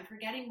word, I'm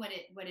forgetting what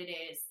it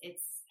is. I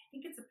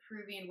think it's a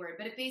Peruvian word,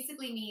 but it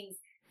basically means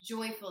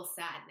joyful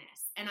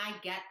sadness. And I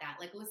get that.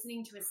 Like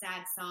listening to a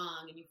sad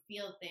song and you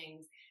feel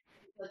things,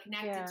 you feel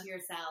connected to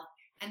yourself.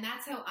 And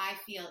that's how I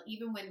feel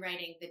even when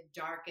writing the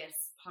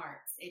darkest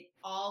parts. It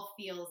all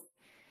feels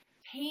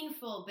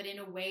painful, but in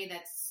a way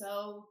that's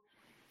so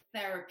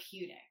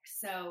therapeutic.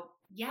 So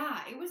yeah,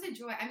 it was a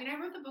joy. I mean, I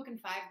wrote the book in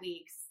 5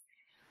 weeks.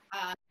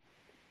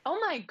 Oh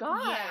my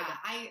God. Yeah,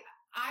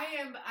 I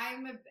have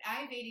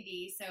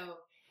ADD, so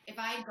if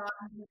I had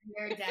gotten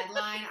their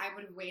deadline, I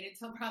would have waited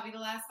till probably the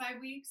last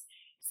 5 weeks.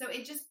 So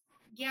it just,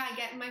 I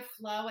get in my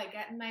flow, I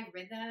get in my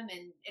rhythm,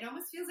 and it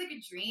almost feels like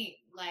a dream.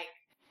 Like,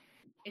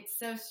 it's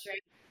so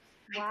strange.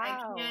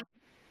 Wow. I can't.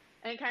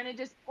 And it kind of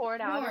just poured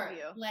out of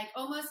you. Like,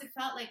 almost, it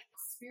felt like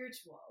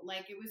spiritual.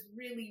 Like, it was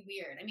really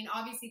weird. I mean,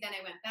 obviously, then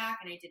I went back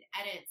and I did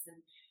edits and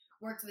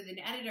worked with an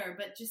editor,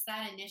 but just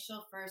that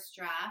initial first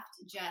draft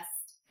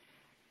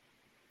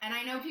and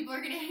I know people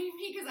are going to hate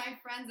me because I have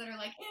friends that are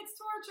like, it's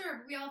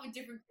torture. We all have a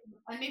different,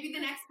 and maybe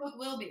the next book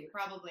will be,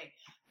 probably.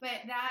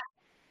 But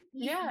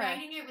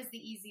writing it was the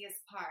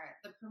easiest part.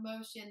 The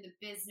promotion, the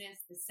business,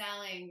 the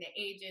selling, the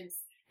agents,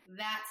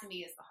 that to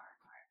me is the hard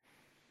part.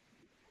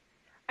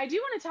 I do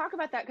want to talk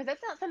about that because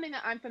that's not something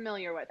that I'm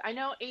familiar with. I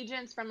know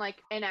agents from like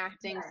an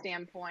acting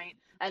standpoint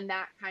and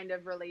that kind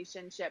of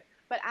relationship.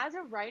 But as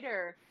a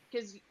writer,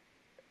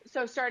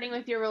 so starting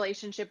with your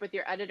relationship with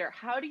your editor,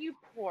 how do you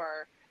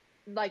pour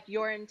like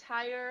your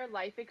entire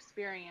life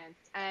experience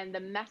and the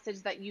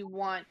message that you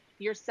want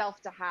yourself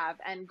to have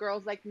and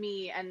girls like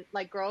me and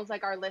like girls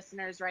like our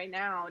listeners right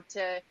now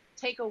to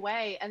take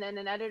away, and then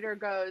an editor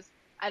goes,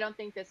 I don't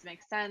think this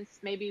makes sense,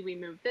 maybe we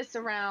move this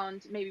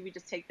around, maybe we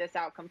just take this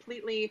out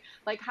completely?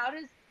 Like how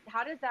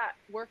does that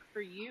work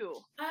for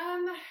you?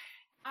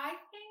 I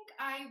think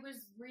I was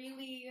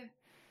really,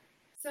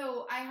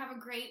 so I have a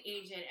great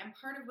agent, and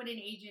part of what an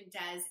agent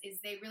does is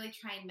they really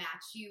try and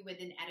match you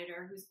with an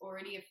editor who's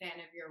already a fan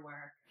of your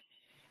work.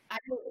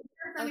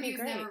 For somebody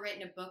who's never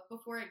written a book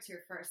before, it's your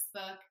first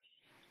book,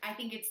 I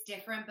think it's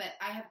different, but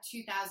I have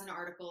 2,000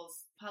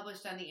 articles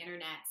published on the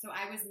internet. So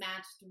I was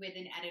matched with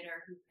an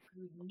editor who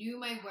knew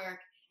my work,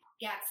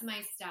 gets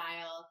my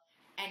style,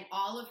 and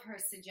all of her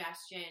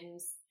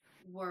suggestions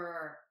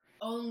were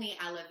only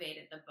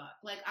elevated the book.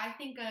 Like, I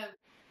think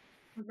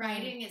of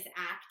writing is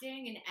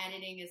acting and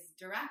editing is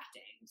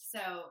directing.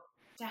 So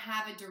to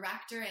have a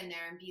director in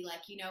there and be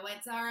like, you know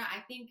what, Zara,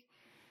 I think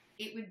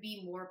it would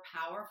be more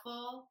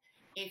powerful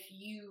if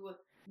you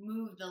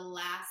move the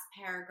last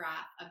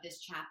paragraph of this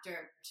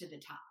chapter to the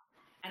top.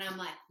 And I'm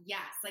like,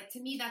 yes. Like, to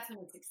me, that's when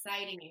it's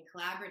exciting and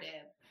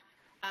collaborative.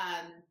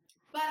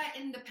 But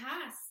in the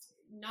past,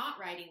 not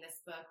writing this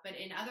book, but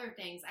in other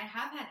things, I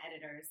have had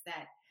editors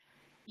that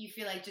you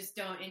feel like just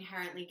don't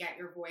inherently get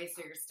your voice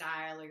or your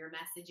style or your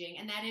messaging.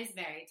 And that is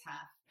very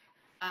tough.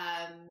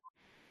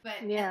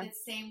 But at the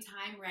same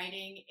time,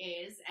 writing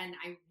is, and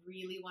I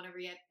really want to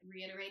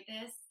reiterate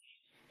this,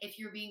 if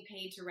you're being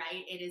paid to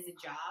write, it is a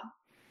job.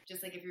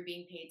 Just like if you're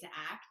being paid to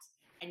act,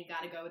 and you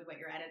got to go with what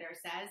your editor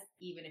says,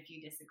 even if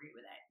you disagree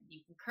with it.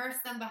 You can curse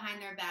them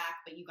behind their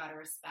back, but you got to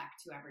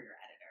respect whoever your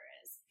editor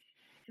is.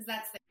 Because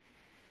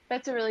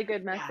that's a really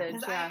good message.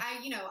 Yeah.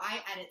 I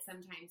edit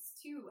sometimes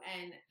too,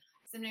 and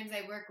sometimes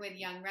I work with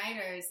young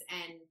writers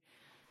and,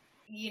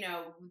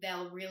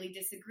 they'll really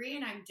disagree,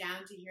 and I'm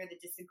down to hear the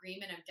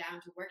disagreement. I'm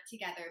down to work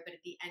together. But at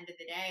the end of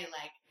the day,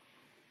 like,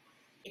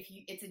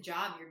 it's a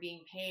job, you're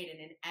being paid, and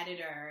an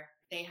editor,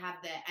 they have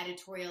the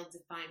editorial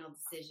final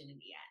decision in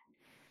the end.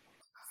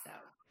 So.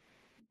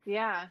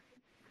 Yeah.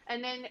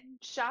 And then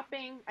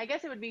shopping, I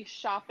guess it would be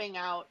shopping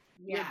out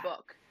your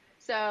book.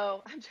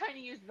 So I'm trying to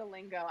use the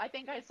lingo. I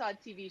think I saw a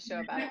TV show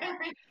about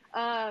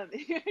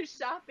it. You're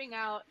shopping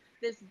out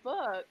this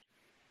book.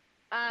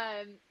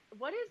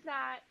 What is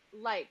that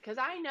like? Because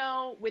I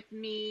know with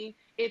me,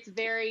 it's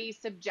very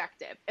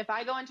subjective. If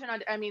I go into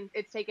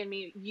it's taken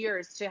me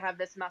years to have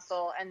this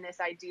muscle and this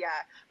idea.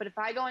 But if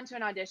I go into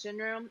an audition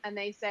room and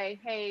they say,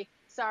 hey,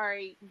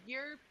 sorry,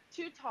 you're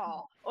too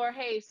tall, or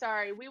hey,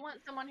 sorry, we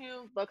want someone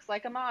who looks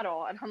like a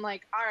model, and I'm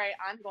like, all right,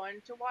 I'm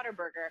going to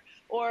Whataburger,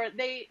 or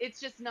it's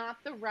just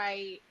not the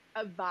right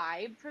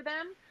vibe for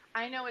them.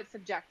 I know it's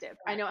subjective.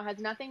 I know it has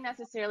nothing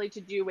necessarily to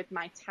do with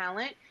my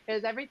talent. It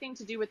has everything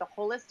to do with a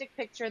holistic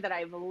picture that I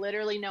have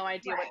literally no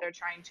idea what they're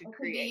trying to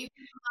create.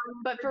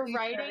 But for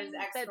writing, his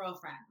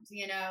ex-girlfriend,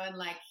 and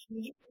like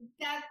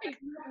that happens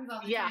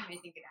all the time, I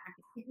think, in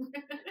acting.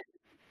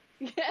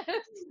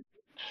 Yes.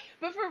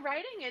 But for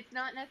writing, it's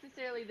not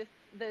necessarily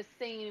the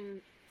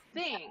same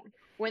thing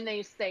when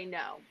they say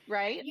no,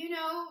 right?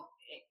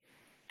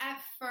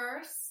 At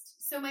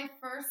first, so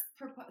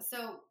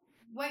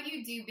what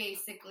you do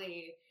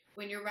basically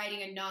when you're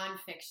writing a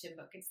nonfiction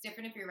book, it's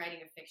different if you're writing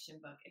a fiction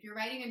book. If you're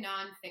writing a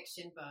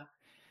nonfiction book,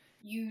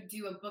 you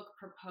do a book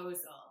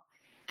proposal.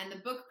 And the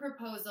book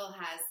proposal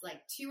has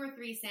like 2 or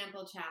 3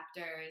 sample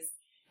chapters.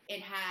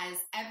 It has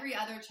every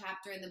other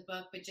chapter in the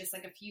book, but just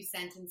like a few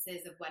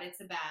sentences of what it's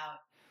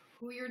about,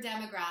 who your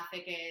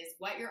demographic is,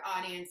 what your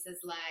audience is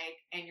like,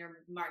 and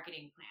your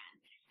marketing plan.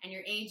 And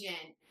your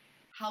agent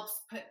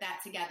helps put that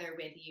together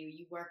with you.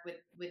 You work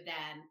with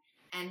them.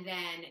 and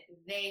then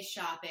they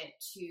shop it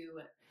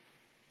to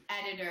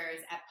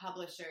editors at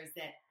publishers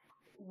that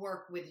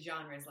work with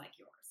genres like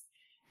yours.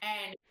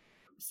 And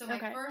so my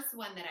first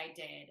one that I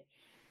did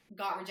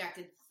got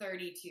rejected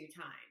 32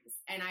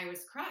 times, and I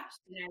was crushed,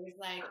 and I was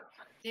like,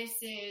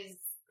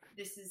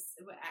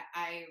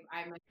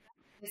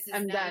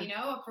 I'm done. You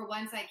know, for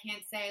once I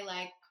can't say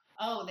like,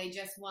 oh, they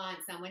just want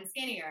someone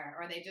skinnier,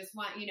 or they just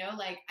want, you know,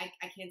 like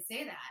I can't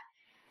say that.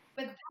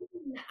 But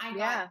then I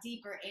got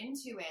deeper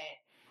into it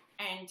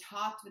and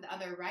talked with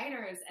other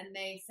writers, and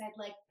they said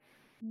like,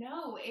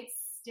 no, it's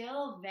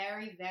still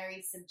very,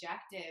 very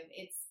subjective.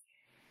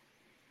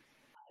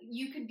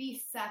 You could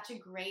be such a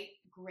great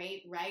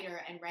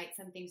writer and write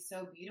something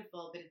so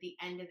beautiful, but at the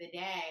end of the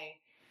day,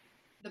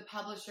 the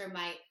publisher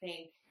might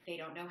think they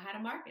don't know how to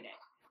market it.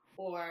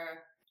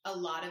 Or a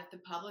lot of the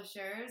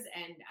publishers,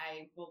 and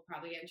I will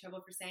probably get in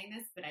trouble for saying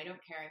this, but I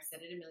don't care. I've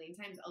said it a million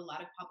times. A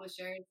lot of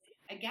publishers,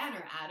 again,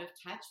 are out of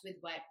touch with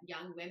what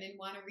young women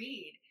want to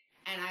read.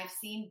 And I've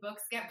seen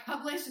books get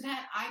published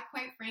that I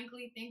quite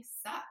frankly think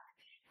suck.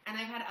 And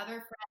I've had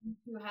other friends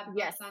who have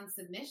books on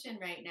submission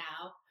right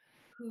now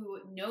who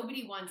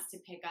nobody wants to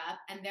pick up,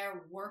 and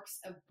they're works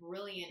of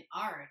brilliant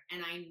art,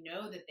 and I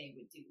know that they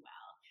would do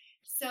well.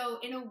 So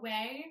in a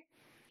way,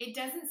 it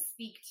doesn't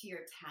speak to your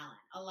talent.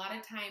 A lot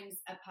of times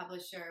a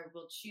publisher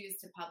will choose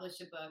to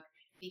publish a book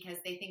because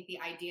they think the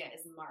idea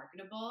is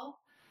marketable.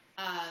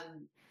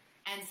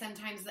 And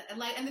sometimes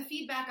and the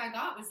feedback I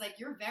got was like,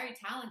 you're very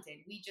talented.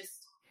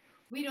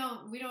 We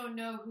don't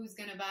know who's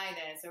going to buy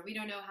this, or we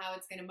don't know how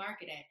it's going to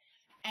market it.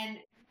 And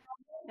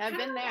I've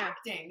been there.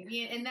 Acting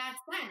in that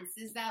sense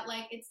is that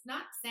like, it's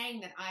not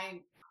saying that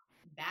I'm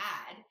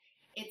bad.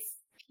 It's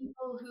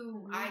people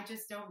who I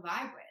just don't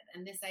vibe with,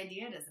 and this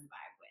idea doesn't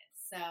vibe with.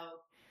 So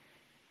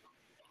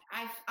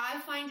I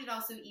find it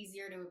also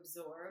easier to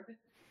absorb,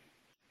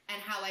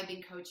 and how I've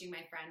been coaching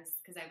my friends,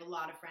 because I have a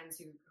lot of friends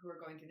who are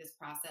going through this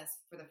process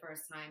for the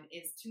first time,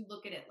 is to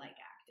look at it like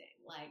acting.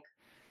 Like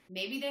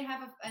maybe they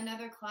have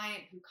another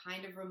client who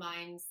kind of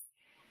reminds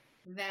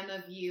them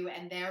of you,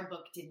 and their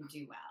book didn't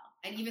do well.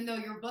 And even though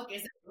your book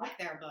isn't like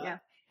their book,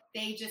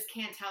 they just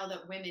can't tell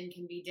that women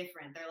can be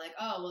different. They're like,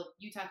 oh, well,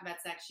 you talk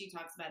about sex, she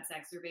talks about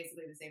sex, you're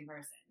basically the same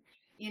person.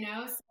 You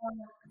know? So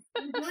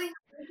I'm really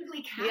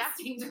basically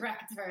casting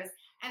directors,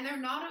 and they're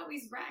not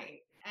always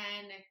right.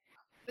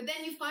 But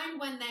then you find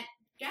one that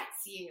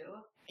gets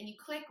you, and you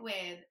click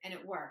with, and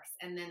it works,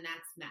 and then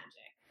that's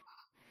magic.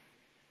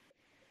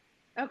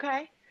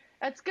 Okay.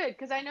 That's good,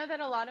 because I know that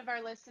a lot of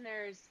our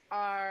listeners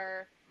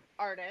are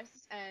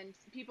artists, and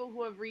people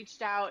who have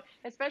reached out,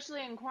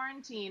 especially in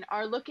quarantine,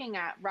 are looking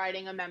at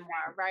writing a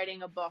memoir,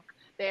 writing a book.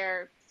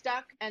 They're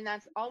stuck, and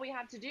that's all we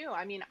have to do.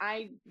 I mean,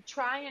 I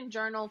try and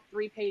journal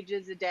 3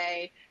 pages a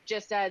day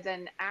just as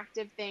an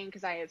active thing,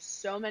 because I have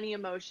so many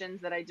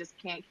emotions that I just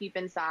can't keep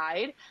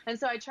inside. And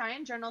so I try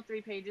and journal 3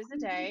 pages a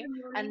day.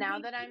 And now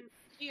that I'm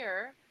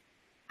here,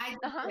 I do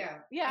too.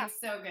 Yeah, it's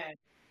so good.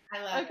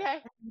 I love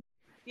it.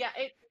 Yeah,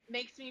 it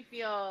makes me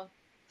feel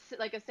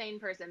like a sane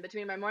person.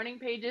 Between my morning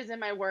pages and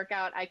my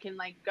workout, I can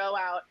like go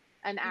out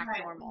and act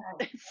normal.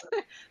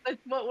 That's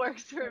what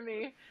works for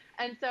me.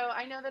 And so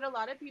I know that a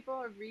lot of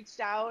people have reached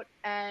out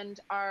and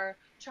are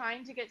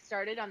trying to get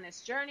started on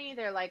this journey.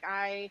 They're like,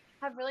 I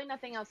have really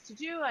nothing else to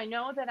do. I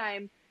know that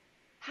I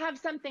have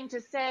something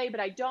to say, but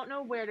I don't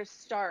know where to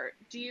start.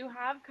 Do you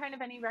have kind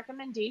of any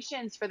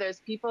recommendations for those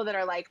people that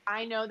are like,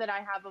 I know that I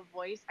have a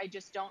voice, I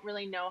just don't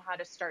really know how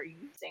to start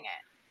using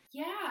it?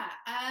 Yeah,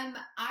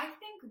 I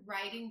think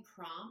writing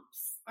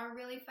prompts are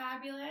really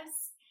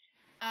fabulous.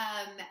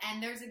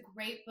 And there's a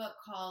great book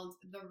called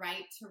The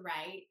Right to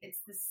Write. It's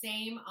the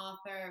same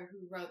author who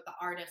wrote The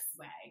Artist's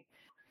Way,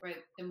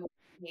 wrote the morning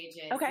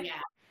pages. Okay.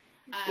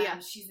 Yeah.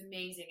 She's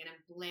amazing, and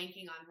I'm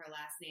blanking on her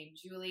last name,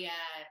 Julie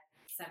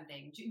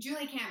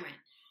Cameron.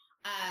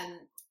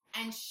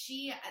 And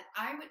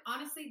I would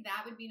honestly,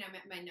 that would be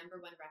my number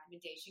one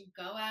recommendation.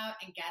 Go out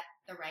and get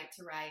The Right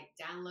to Write,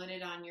 download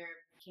it on your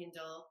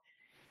Kindle.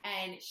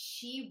 And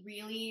she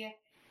really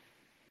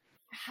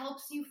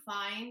helps you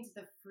find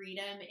the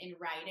freedom in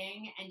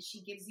writing. And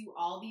she gives you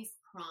all these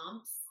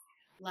prompts,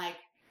 like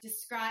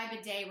describe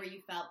a day where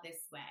you felt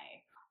this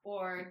way,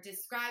 or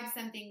describe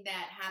something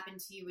that happened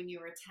to you when you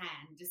were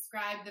 10.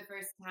 Describe the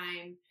first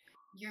time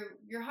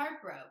your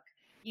heart broke,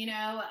 you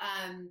know,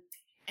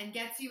 and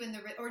gets you in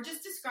or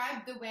just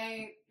describe the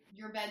way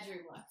your bedroom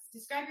looks.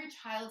 Describe your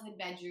childhood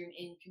bedroom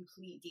in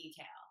complete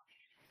detail.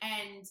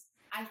 And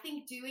I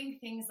think doing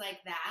things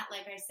like that,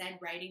 like I said,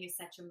 writing is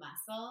such a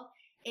muscle.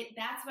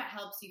 That's what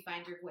helps you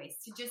find your voice.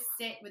 To just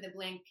sit with a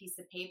blank piece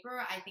of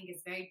paper, I think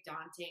is very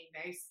daunting,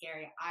 very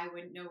scary. I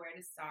wouldn't know where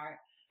to start.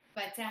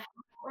 But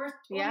or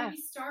maybe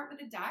start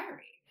with a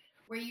diary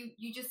where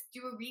you just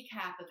do a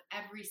recap of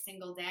every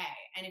single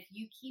day. And if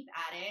you keep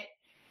at it,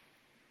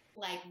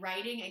 like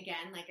writing,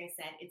 again, like I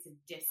said, it's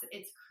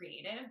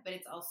creative, but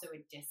it's also a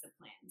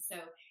discipline. So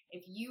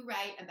if you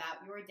write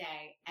about your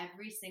day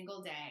every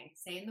single day,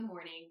 say in the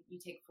morning, you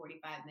take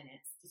 45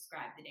 minutes,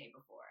 describe the day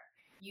before,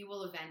 you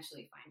will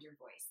eventually find your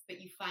voice, but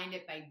you find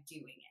it by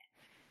doing it.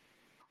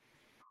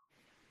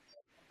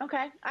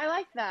 Okay, I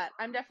like that.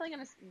 I'm definitely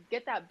going to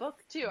get that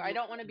book too. I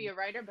don't want to be a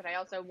writer, but I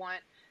also want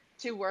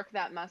to work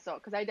that muscle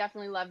because I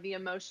definitely love the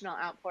emotional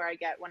outpour I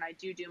get when I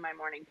do my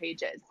morning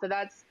pages. So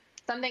that's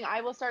something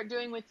I will start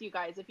doing with you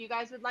guys. If you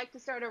guys would like to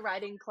start a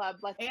writing club,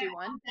 let's do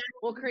one.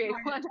 We'll create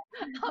one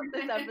off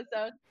this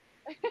episode.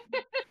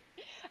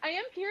 I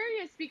am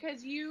curious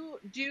because you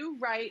do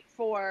write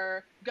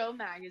for Go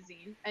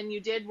Magazine and you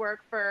did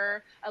work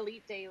for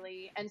Elite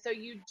Daily. And so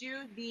you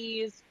do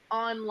these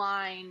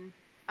online,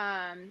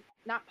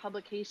 not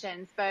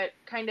publications, but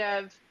kind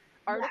of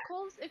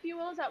articles, if you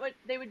will. Is that what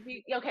they would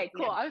be? Okay,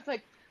 cool. Yeah. I was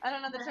like, I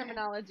don't know the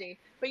terminology,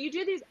 but you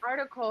do these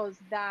articles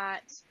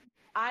that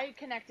I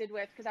connected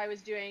with because I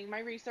was doing my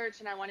research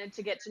and I wanted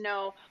to get to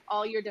know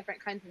all your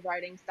different kinds of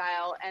writing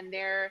style. And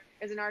there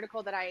is an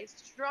article that I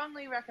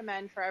strongly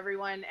recommend for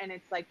everyone. And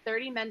it's like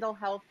 30 mental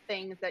health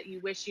things that you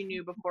wish you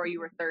knew before you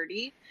were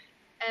 30.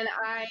 And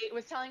I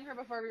was telling her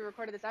before we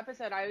recorded this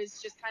episode, I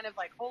was just kind of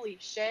like, holy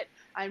shit,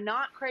 I'm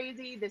not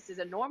crazy. This is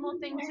a normal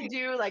thing to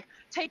do, like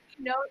taking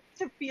notes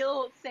to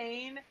feel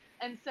sane.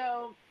 And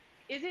so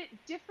is it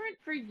different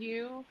for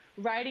you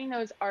writing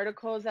those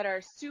articles that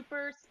are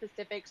super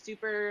specific,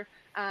 super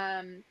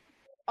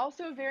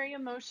also very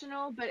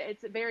emotional, but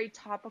it's very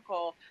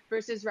topical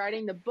versus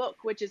writing the book,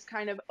 which is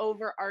kind of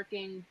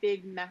overarching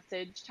big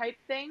message type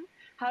thing?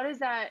 How does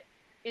that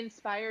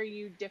inspire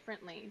you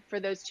differently for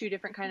those two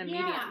different kind of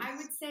mediums? Yeah, I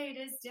would say it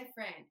is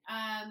different.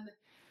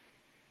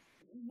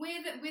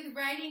 With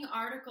writing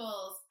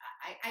articles,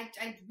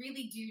 I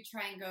really do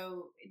try and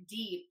go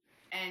deep,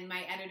 and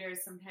my editors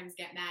sometimes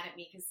get mad at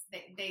me because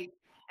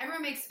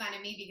everyone makes fun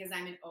of me because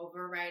I'm an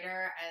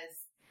overwriter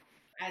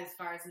as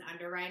far as an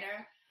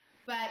underwriter.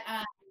 But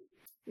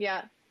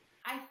yeah,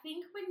 I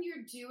think when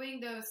you're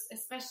doing those,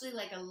 especially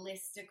like a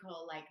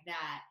listicle like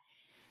that,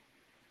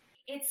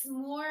 it's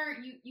more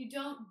you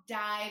don't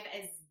dive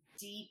as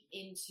deep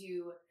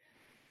into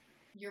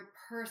your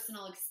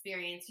personal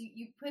experience.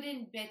 You put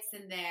in bits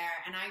in there,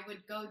 and I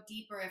would go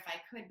deeper if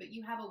I could, but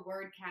you have a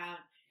word count.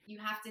 You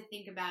have to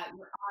think about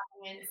your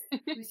audience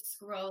who's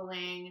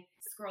scrolling.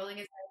 Scrolling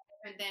is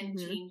different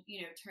than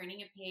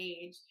turning a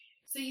page.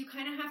 So you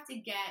kind of have to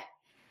get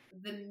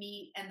the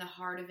meat and the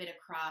heart of it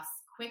across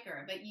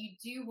quicker, but you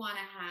do want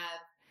to have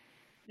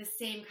the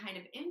same kind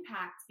of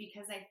impact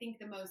because I think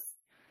the most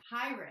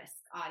high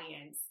risk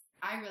audience,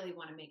 I really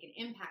want to make an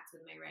impact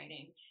with my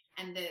writing.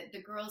 And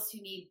the girls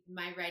who need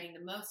my writing the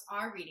most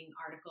are reading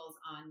articles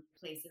on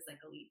places like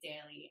Elite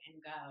Daily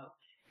and Go.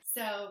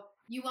 So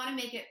you want to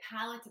make it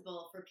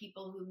palatable for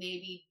people who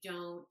maybe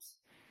don't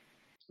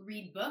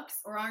read books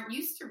or aren't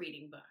used to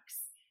reading books.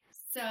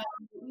 So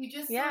you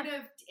just sort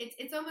of,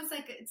 it's almost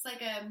like, it's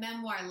like a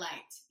memoir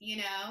light,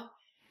 you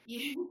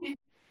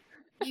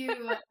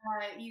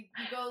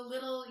go a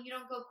little, you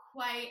don't go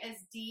quite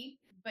as deep,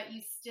 but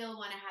you still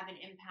want to have an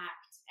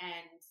impact.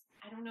 And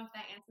I don't know if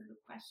that answered the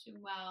question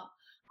well.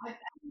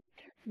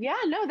 Yeah,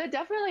 no, that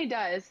definitely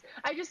does.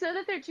 I just know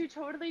that they're two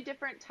totally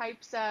different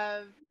types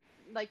of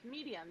like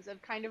mediums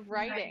of kind of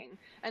writing. Right.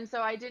 And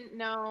so I didn't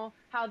know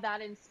how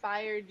that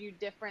inspired you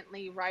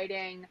differently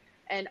writing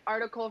an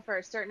article for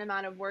a certain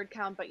amount of word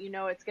count, but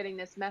it's getting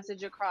this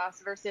message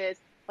across versus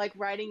like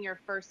writing your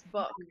first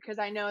book. Because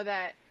I know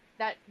that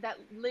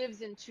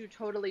lives in two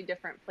totally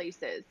different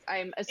places,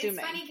 I'm assuming.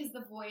 It's funny because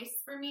the voice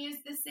for me is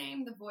the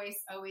same. The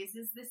voice always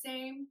is the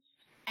same.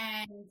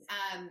 And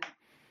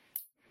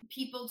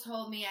people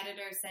told me,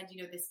 editors said,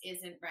 this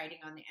isn't writing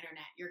on the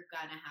internet. You're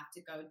going to have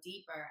to go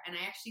deeper. And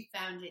I actually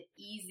found it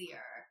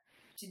easier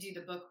to do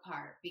the book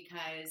part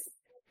because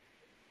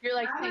you're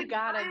like, thank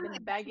God I've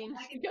been begging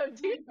to go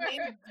deeper.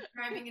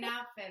 Describing an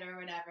outfit or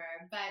whatever.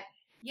 But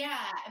yeah,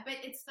 but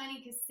it's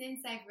funny because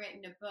since I've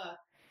written a book,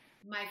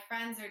 my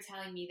friends are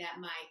telling me that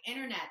my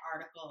internet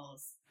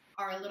articles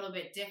are a little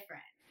bit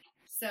different.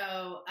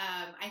 So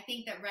I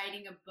think that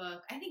writing a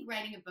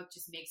book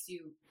just makes you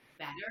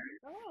better.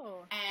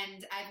 Oh.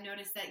 And I've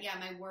noticed that,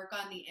 my work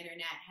on the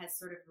internet has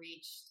sort of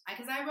reached,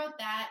 because I wrote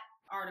that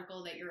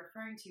article that you're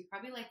referring to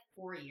probably like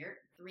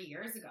 3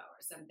 years ago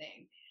or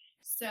something.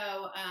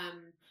 So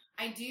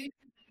I do.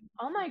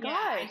 Oh my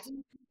gosh.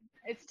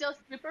 It's still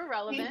super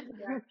relevant.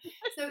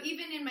 So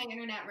even in my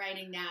internet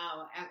writing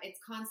now, it's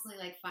constantly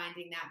like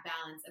finding that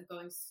balance of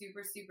going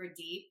super, super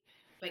deep,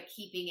 but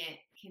keeping it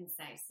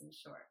concise and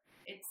short.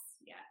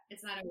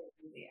 It's not always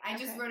easy. I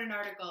just wrote an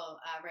article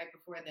right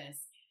before this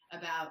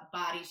about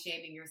body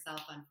shaming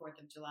yourself on 4th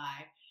of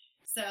July.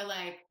 So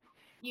like,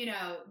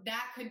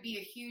 that could be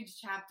a huge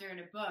chapter in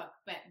a book,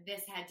 but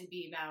this had to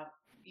be about,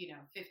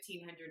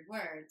 1,500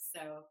 words.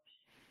 So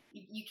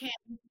you can't.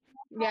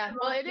 Yeah,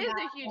 well, it is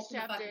a huge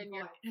chapter in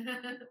your.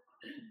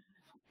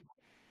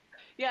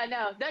 Yeah,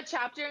 no, that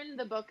chapter in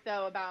the book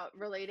though about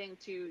relating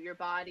to your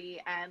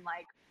body and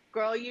like,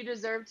 girl, you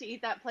deserve to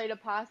eat that plate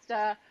of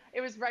pasta.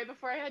 It was right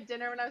before I had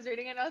dinner when I was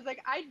reading it. And I was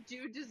like, I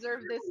do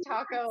deserve this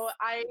taco.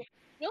 I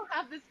will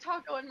have this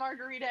taco and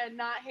margarita and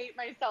not hate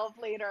myself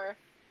later.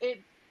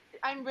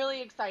 I'm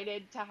really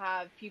excited to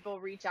have people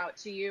reach out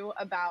to you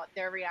about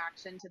their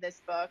reaction to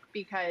this book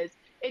because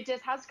it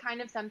just has kind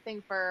of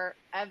something for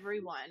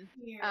everyone.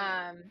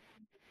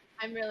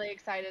 I'm really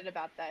excited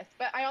about this.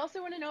 But I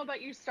also want to know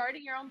about you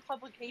starting your own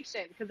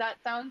publication because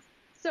that sounds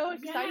so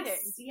exciting.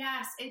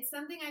 Yes. It's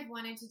something I've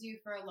wanted to do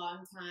for a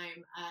long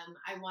time.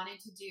 I wanted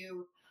to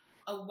do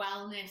a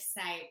wellness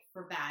site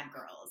for bad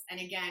girls.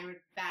 And again,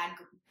 with bad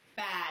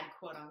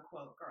quote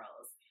unquote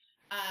girls.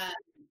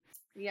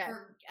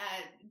 For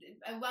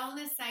a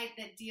wellness site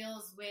that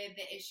deals with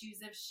the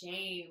issues of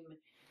shame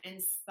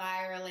and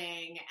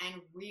spiraling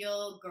and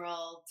real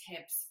girl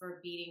tips for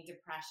beating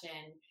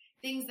depression.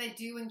 Things that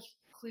do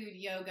include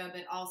yoga,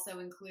 but also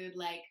include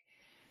like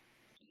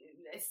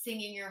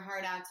singing your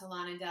heart out to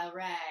Lana Del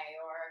Rey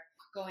or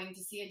going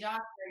to see a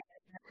doctor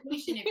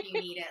if you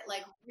need it.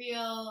 Like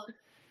real,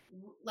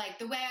 like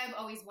the way I've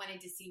always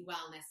wanted to see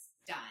wellness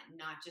done,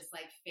 not just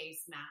like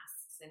face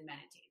masks and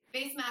meditation.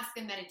 Face mask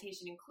and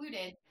meditation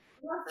included,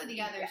 but also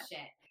the other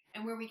shit.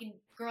 And where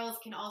girls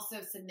can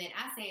also submit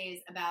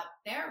essays about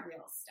their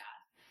real stuff.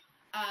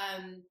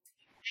 I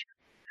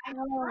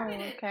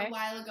started it a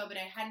while ago, but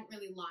I hadn't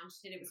really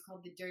launched it. It was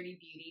called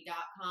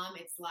thedirtybeauty.com.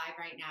 It's live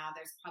right now.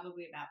 There's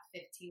probably about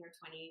 15 or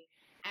 20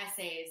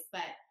 essays,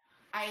 but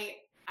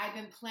I've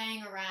been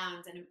playing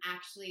around and I'm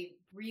actually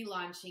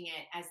relaunching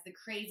it as the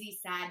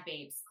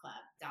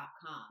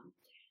crazysadbabesclub.com.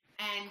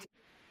 And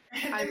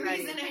the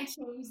reason I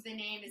changed the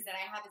name is that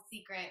I have a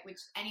secret,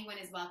 which anyone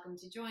is welcome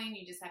to join.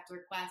 You just have to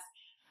request.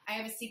 I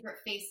have a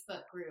secret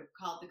Facebook group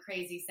called the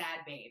Crazy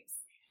Sad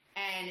Babes.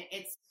 And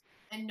it's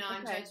a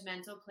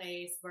non-judgmental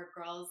place where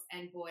girls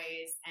and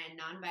boys and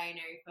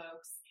non-binary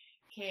folks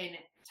can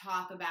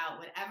talk about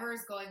whatever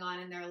is going on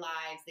in their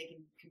lives. They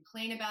can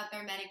complain about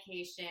their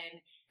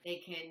medication. They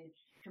can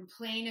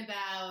complain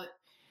about,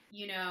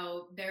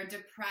 their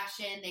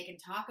depression. They can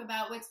talk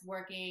about what's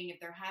working. If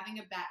they're having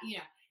a bad,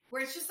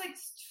 where it's just like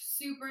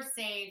super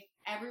safe.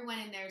 Everyone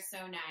in there is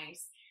so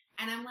nice.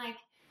 And I'm like,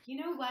 you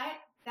know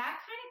what?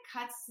 That kind of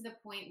cuts to the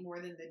point more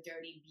than the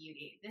dirty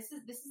beauty. This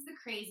is the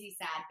Crazy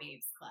Sad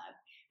Babes Club.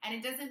 And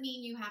it doesn't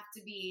mean you have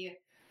to be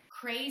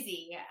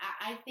crazy.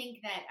 I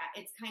think that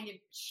it's kind of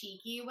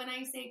cheeky when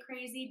I say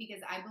crazy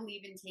because I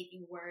believe in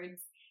taking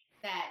words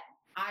that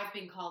I've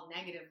been called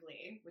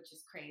negatively, which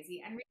is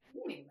crazy, and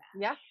renaming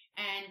them. Yeah.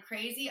 And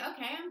crazy,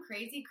 okay, I'm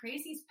crazy.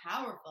 Crazy's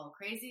powerful.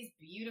 Crazy's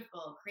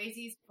beautiful.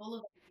 Crazy's full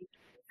of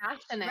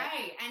passionate.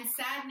 Right. And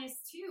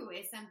sadness too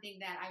is something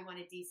that I want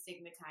to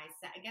destigmatize.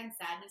 Again,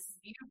 sadness is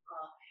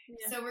beautiful.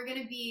 Yeah. So we're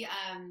going to be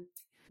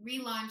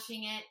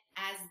relaunching it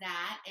as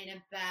that in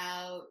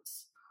about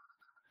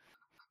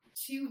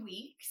 2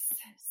 weeks.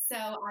 So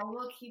I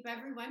will keep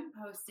everyone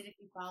posted. If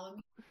you follow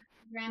me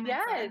on Instagram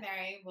at Zara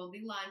Berry, we'll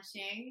be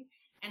launching.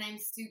 And I'm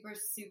super,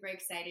 super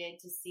excited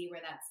to see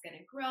where that's going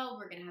to grow.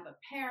 We're going to have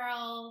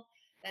apparel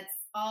that's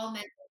all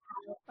mental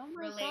health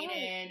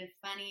related,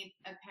 funny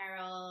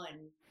apparel, and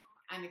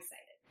I'm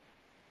excited.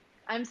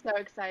 I'm so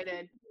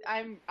excited.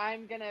 I'm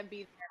gonna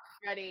be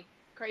ready.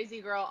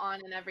 Crazy girl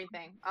on and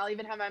everything. I'll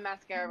even have my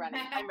mascara ready.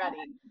 I'm ready.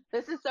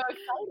 This is so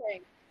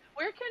exciting.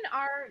 Where can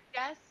our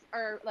guests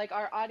or like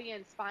our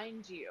audience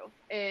find you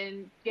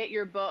and get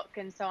your book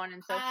and so on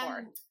and so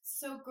forth?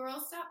 So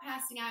Girls Stop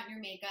Passing Out in Your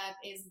Makeup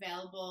is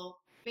available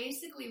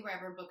basically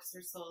wherever books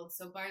are sold.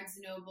 So Barnes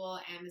 & Noble,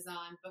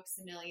 Amazon, Books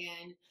A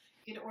Million.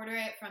 You can order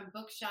it from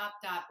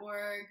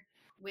bookshop.org,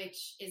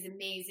 which is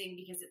amazing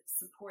because it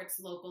supports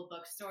local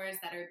bookstores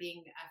that are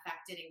being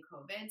affected in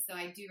COVID. So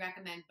I do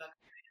recommend books.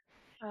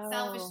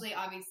 Selfishly,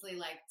 obviously,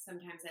 like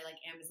sometimes I like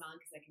Amazon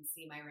because I can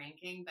see my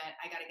ranking, but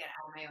I got to get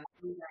out of my own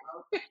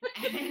ego.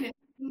 And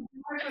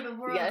more for the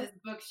world is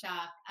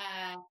Bookshop.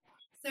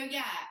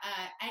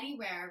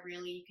 Anywhere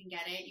really you can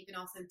get it. You can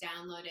also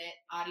download it.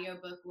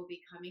 Audiobook will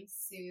be coming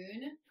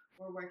soon.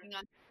 We're working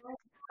on it.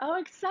 Oh,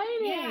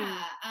 exciting.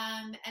 Yeah.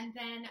 And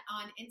then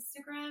on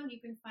Instagram, you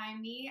can find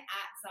me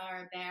at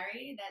Zara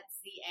Berry. That's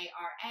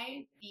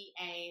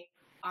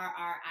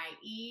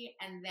ZaraBarrie.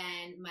 And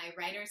then my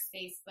writer's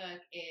Facebook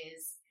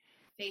is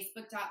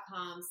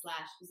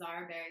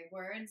facebook.com/Zara Berry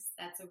Words.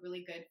 That's a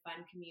really good,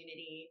 fun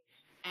community.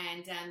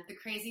 And the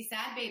Crazy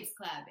Sad Babes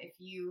Club. If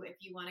you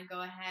want to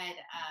go ahead,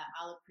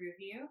 I'll approve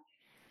you.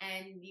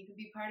 And you can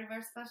be part of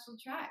our special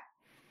tribe.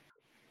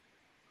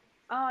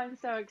 Oh, I'm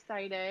so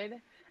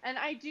excited. And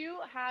I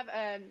do have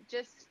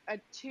just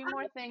 2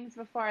 more things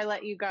before I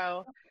let you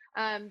go.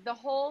 The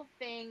whole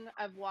thing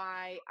of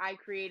why I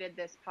created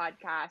this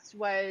podcast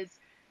was,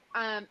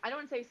 I don't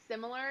want to say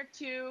similar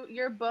to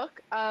your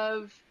book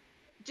of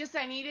just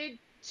I needed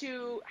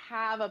to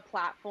have a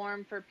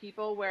platform for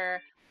people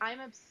where I'm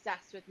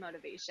obsessed with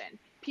motivation.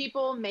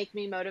 People make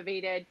me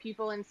motivated.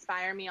 People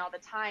inspire me all the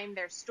time.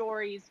 Their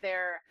stories,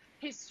 their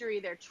history,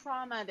 their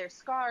trauma, their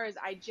scars.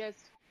 I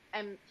just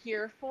am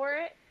here for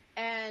it.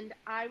 And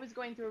I was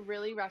going through a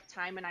really rough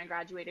time when I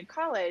graduated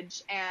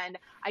college, and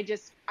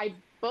I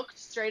booked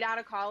straight out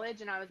of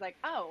college, and I was like,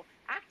 oh,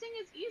 acting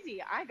is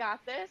easy. I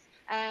got this.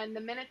 And the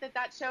minute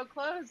that show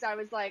closed, I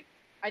was like,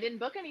 I didn't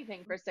book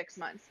anything for 6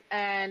 months,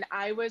 and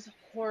I was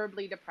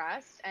horribly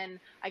depressed. And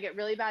I get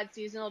really bad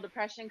seasonal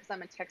depression because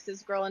I'm a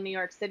Texas girl in New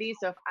York City.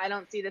 So if I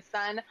don't see the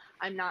sun,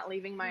 I'm not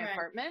leaving my Right.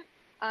 apartment.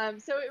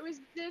 So it was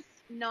just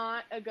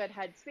not a good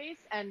headspace.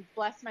 And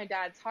bless my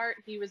dad's heart,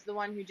 he was the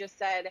one who just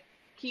said,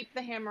 keep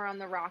the hammer on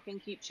the rock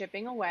and keep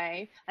chipping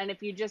away. And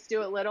if you just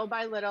do it little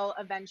by little,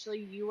 eventually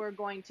you are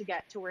going to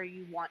get to where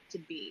you want to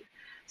be.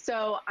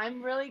 So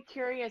I'm really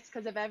curious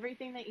because of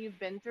everything that you've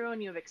been through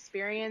and you've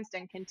experienced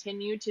and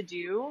continue to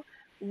do,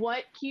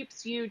 what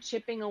keeps you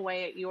chipping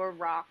away at your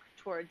rock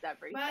towards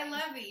everything? Well, I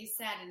love what you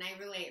said, and I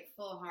relate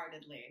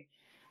full-heartedly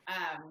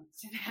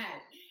to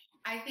that.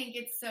 I think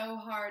it's so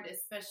hard,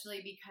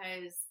 especially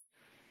because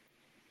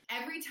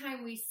every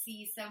time we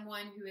see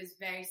someone who is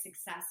very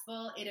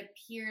successful, it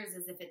appears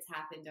as if it's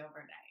happened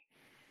overnight.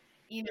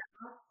 You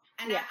know,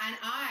 and Yeah.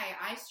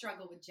 I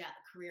struggle with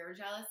career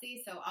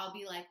jealousy, so I'll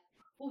be like,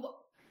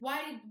 well,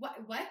 what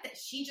that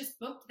she just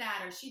booked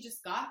that or she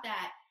just got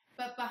that,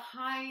 but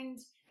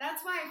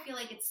that's why I feel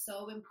like it's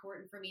so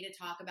important for me to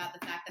talk about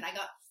the fact that I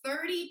got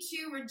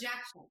 32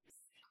 rejections.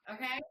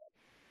 Okay,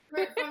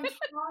 from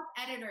top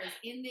editors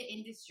in the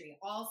industry,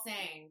 all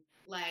saying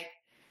like,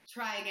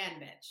 try again,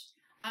 bitch.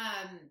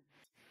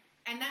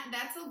 And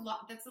that's a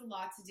lot. That's a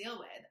lot to deal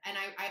with. And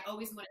I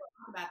always want to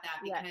talk about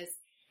that because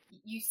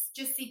you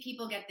just see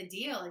people get the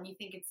deal and you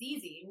think it's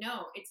easy.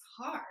 No, it's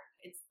hard.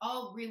 It's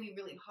all really,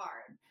 really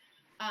hard.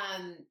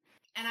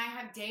 And I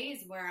have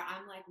days where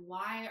I'm like,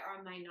 why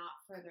am I not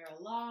further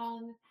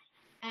along?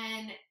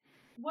 And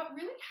what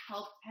really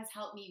has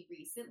helped me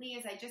recently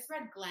is I just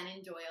read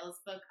Glennon Doyle's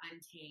book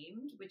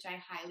Untamed, which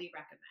I highly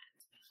recommend.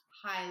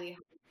 Highly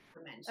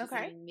recommend. She's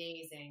an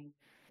amazing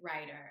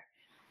writer.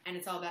 And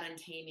it's all about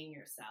untaming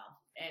yourself.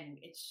 And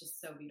it's just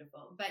so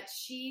beautiful. But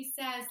she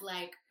says,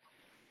 like,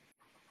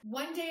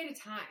 one day at a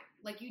time.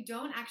 Like, you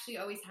don't actually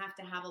always have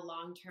to have a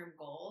long-term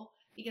goal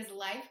because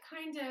life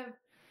kind of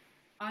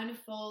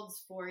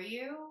unfolds for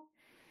you.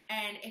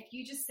 And if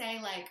you just say,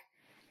 like,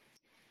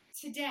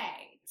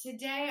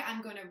 today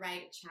I'm going to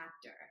write a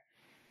chapter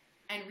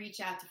and reach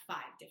out to 5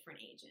 different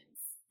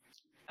agents.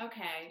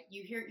 Okay,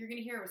 you're going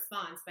to hear a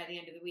response by the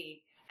end of the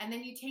week. And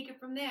then you take it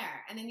from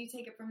there. And then you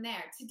take it from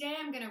there. Today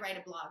I'm going to write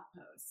a blog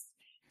post.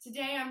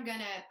 Today I'm going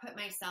to put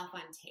myself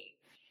on tape.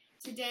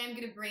 Today I'm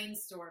going to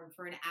brainstorm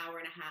for an hour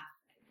and a half.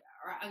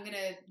 Or I'm going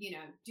to,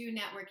 do a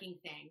networking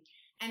thing.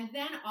 And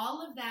then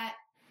all of that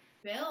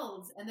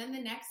builds. And then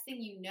the next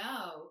thing you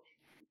know,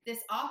 this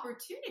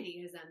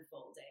opportunity has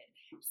unfolded.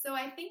 So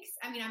I'm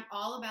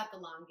all about the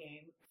long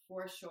game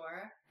for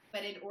sure.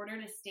 But in order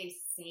to stay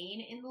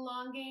sane in the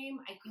long game,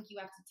 I think you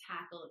have to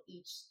tackle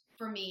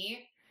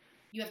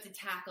you have to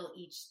tackle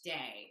each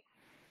day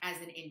as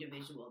an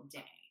individual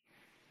day,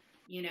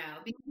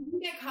 because you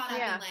get caught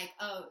up in like,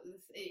 oh,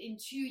 in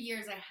 2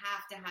 years, I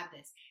have to have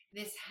this.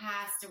 This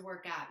has to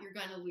work out. You're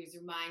going to lose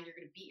your mind. You're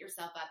going to beat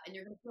yourself up and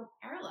you're going to feel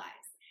paralyzed.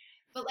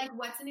 But like,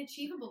 what's an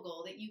achievable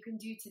goal that you can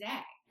do today?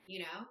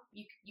 You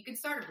could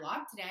start a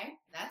blog today.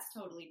 That's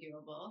totally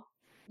doable.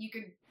 You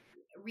could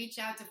reach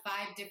out to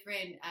 5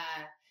 different,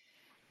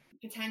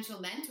 potential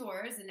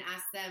mentors and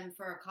ask them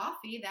for a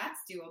coffee.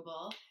 That's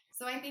doable.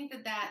 So I think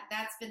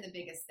that's been the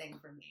biggest thing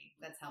for me.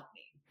 That's helped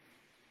me.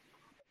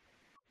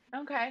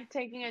 Okay,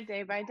 taking it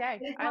day by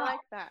day. I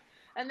like that.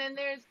 And then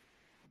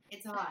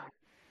it's hard.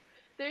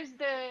 There's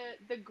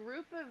the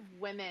group of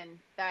women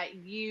that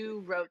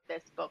you wrote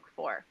this book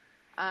for.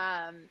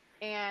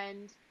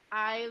 And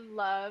I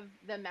love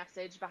the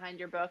message behind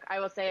your book.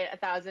 I will say it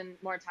 1,000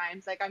 more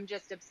times. Like, I'm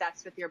just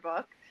obsessed with your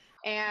book.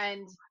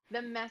 And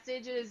the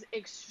message is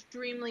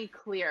extremely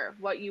clear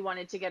what you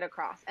wanted to get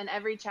across. And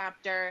every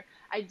chapter,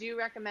 I do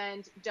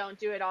recommend don't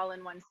do it all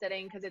in one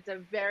sitting because it's a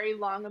very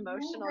long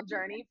emotional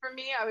journey for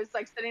me. I was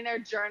like sitting there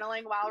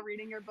journaling while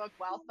reading your book,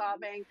 while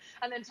sobbing,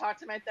 and then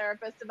talked to my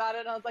therapist about it.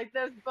 And I was like,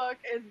 this book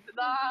is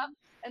the...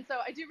 And so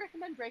I do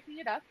recommend breaking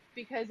it up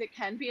because it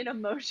can be an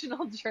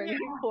emotional journey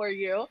for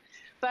you.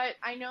 But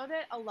I know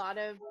that a lot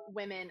of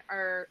women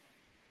are...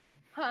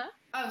 Huh?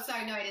 Oh,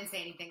 sorry. No, I didn't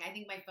say anything. I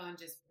think my phone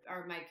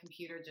my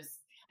computer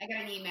I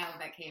got an email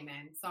that came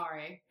in.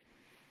 Sorry.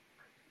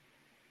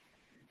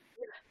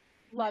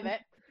 Love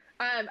it.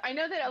 I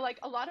know that like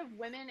a lot of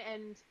women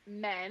and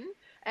men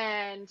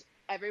and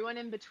everyone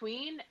in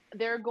between,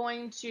 they're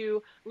going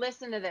to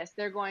listen to this.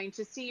 They're going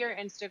to see your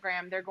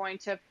Instagram. They're going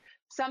to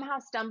somehow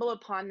stumble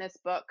upon this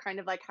book, kind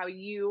of like how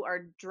you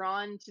are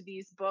drawn to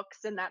these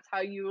books and that's how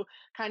you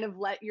kind of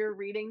let your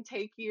reading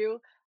take you.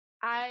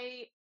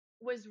 I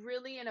was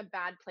really in a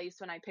bad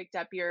place when I picked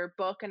up your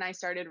book and I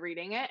started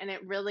reading it, and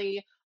it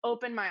really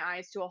opened my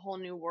eyes to a whole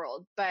new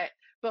world. But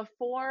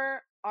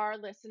before our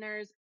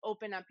listeners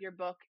open up your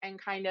book and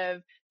kind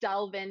of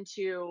delve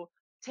into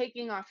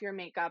taking off your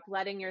makeup,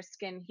 letting your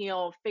skin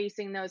heal,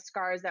 facing those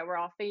scars that we're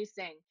all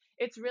facing,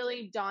 it's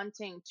really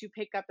daunting to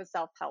pick up a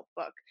self-help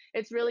book.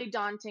 It's really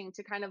daunting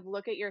to kind of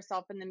look at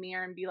yourself in the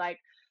mirror and be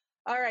like,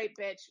 all right,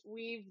 bitch,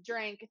 we've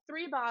drank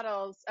 3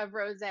 bottles of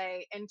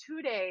rosé in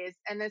 2 days,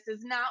 and this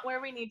is not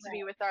where we need to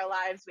be with our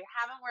lives. We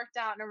haven't worked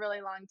out in a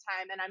really long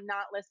time, and I'm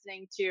not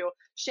listening to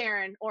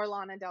Sharon or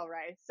Lana Del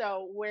Rey.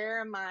 So where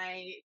am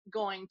I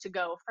going to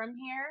go from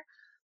here?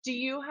 Do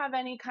you have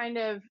any kind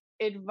of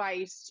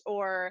advice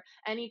or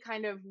any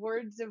kind of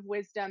words of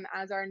wisdom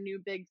as our new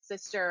big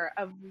sister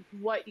of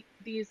what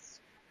these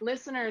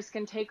listeners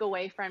can take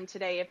away from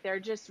today if they're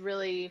just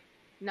really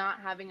not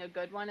having a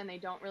good one and they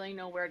don't really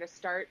know where to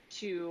start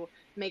to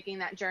making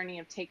that journey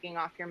of taking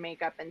off your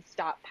makeup and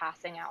stop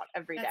passing out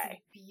every day? That's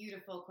a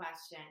beautiful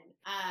question.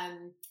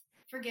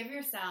 Forgive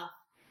yourself.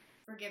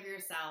 Forgive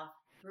yourself.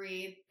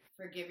 Breathe.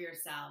 Forgive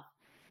yourself.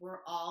 We're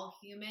all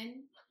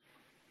human.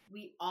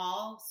 We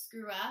all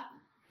screw up,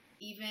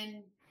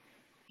 even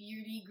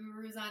beauty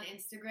gurus on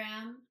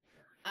Instagram.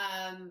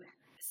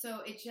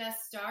 So it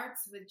just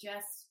starts with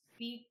just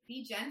be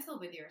gentle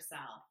with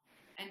yourself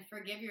and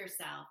forgive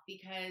yourself,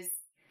 because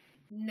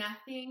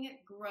nothing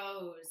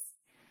grows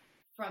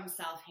from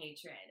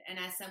self-hatred. And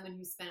as someone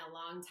who spent a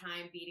long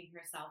time beating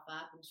herself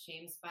up and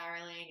shame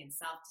spiraling and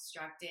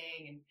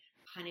self-destructing and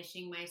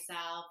punishing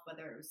myself,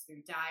 whether it was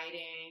through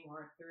dieting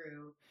or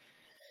through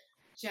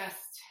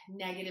just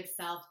negative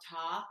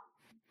self-talk,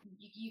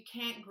 you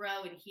can't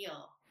grow and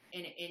heal.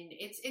 And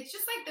it's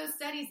just like those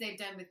studies they've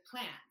done with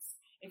plants.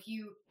 If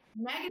you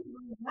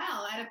negatively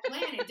yell at a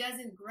plant, it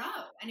doesn't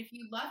grow. And if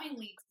you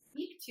lovingly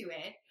speak to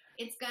it,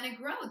 it's going to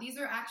grow. These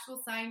are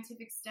actual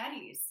scientific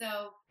studies.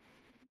 So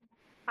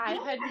I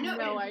had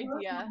no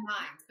idea.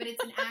 But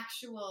it's there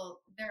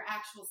are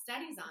actual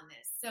studies on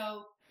this.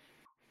 So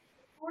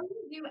before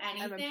you do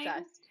anything,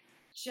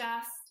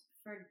 just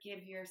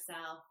forgive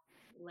yourself,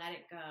 let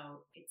it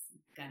go. It's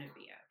going to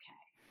be okay.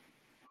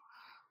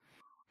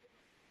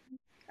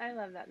 I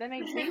love that. That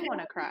makes me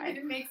want to cry.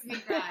 It makes me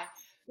cry.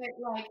 But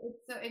like,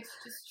 it's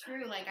just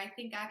true. Like, I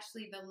think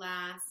actually the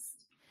last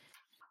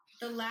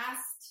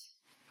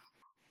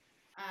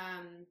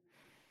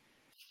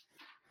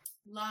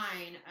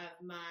line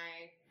of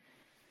my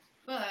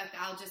book,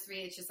 I'll just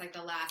read. It's just like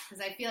the last,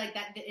 because I feel like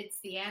that it's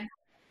the answer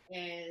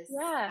is,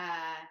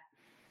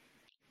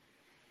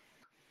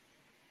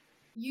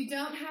 you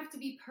don't have to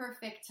be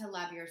perfect to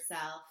love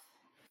yourself.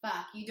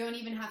 Fuck, you don't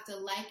even have to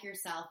like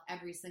yourself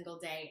every single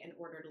day in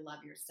order to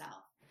love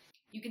yourself.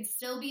 You can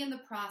still be in the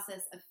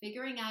process of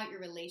figuring out your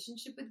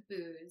relationship with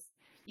booze.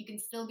 You can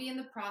still be in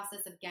the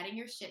process of getting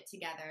your shit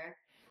together.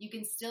 You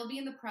can still be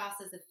in the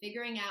process of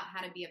figuring out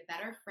how to be a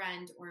better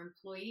friend or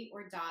employee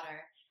or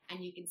daughter,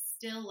 and you can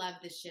still love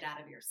the shit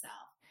out of yourself.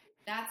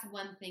 That's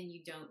one thing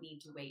you don't need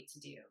to wait to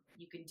do.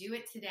 You can do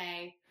it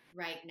today,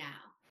 right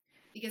now.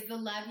 Because the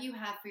love you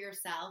have for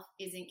yourself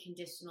isn't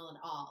conditional at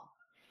all.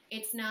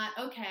 It's not,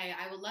 okay,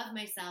 I will love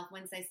myself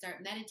once I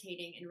start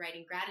meditating and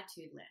writing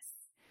gratitude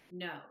lists.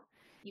 No.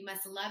 You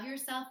must love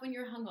yourself when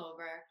you're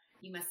hungover.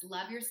 You must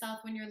love yourself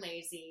when you're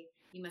lazy.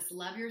 You must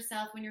love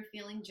yourself when you're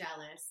feeling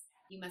jealous.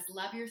 You must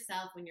love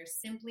yourself when you're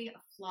simply a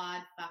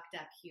flawed, fucked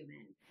up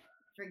human.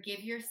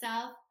 Forgive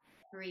yourself,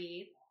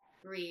 breathe,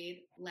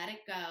 let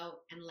it go,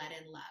 and let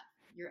in love.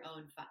 Your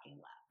own fucking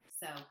love.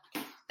 So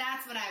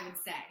that's what I would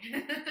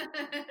say.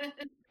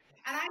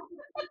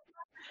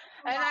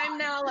 And I'm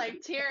now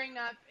like tearing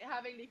up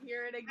having to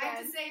hear it again. I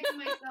have to say it to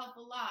myself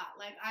a lot.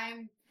 Like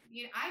I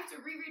have to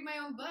reread my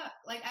own book.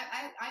 Like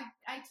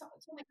I told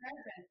my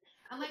therapist,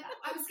 I'm like,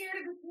 I'm scared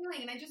of the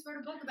feeling, and I just wrote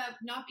a book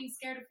about not being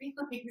scared of feelings,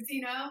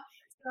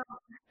 So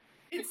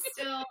it's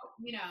still,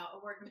 a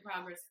work in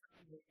progress.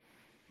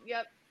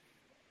 Yep.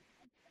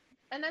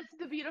 And that's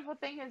the beautiful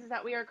thing is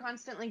that we are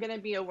constantly going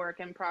to be a work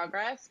in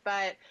progress.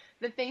 But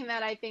the thing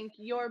that I think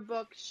your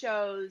book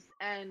shows,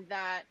 and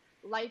that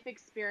life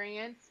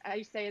experience,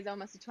 I say as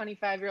almost a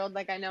 25-year-old,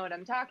 like I know what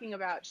I'm talking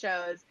about,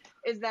 shows,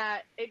 is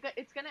that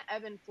it's going to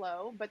ebb and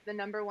flow. But the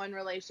number one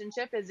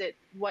relationship is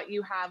what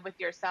you have with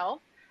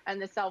yourself,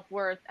 and the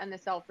self-worth and the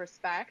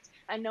self-respect,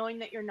 and knowing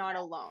that you're not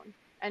alone.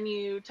 And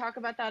you talk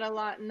about that a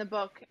lot in the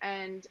book.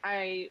 And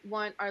I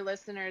want our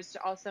listeners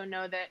to also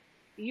know that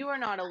you are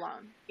not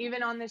alone.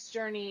 Even on this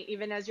journey,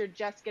 even as you're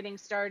just getting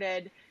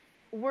started,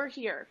 we're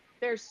here.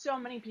 There's so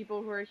many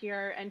people who are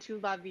here and who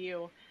love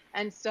you.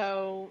 And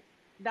so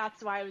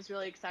that's why I was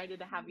really excited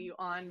to have you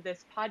on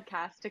this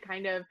podcast to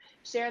kind of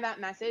share that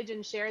message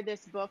and share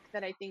this book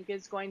that I think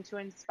is going to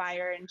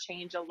inspire and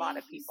change a lot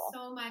of people.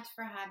 Thank you so much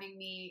for having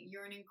me.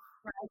 You're an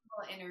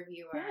incredible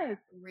interviewer. Yes.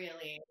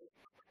 Really.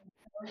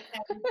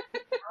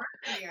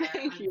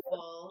 Thank you.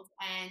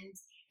 And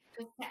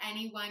just to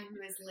anyone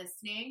who is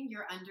listening,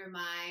 you're under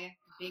my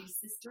big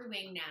sister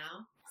wing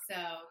now.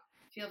 So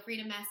feel free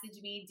to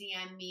message me,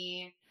 DM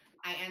me.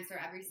 I answer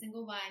every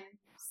single one.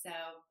 So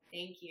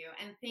thank you.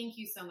 And thank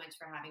you so much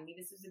for having me.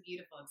 This was a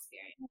beautiful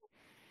experience.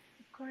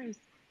 Of course.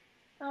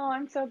 Oh,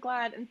 I'm so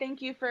glad. And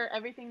thank you for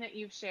everything that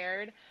you've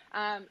shared.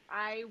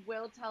 I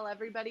will tell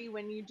everybody,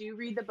 when you do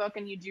read the book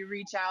and you do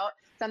reach out,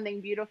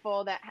 something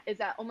beautiful that is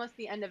at almost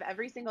the end of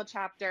every single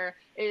chapter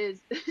is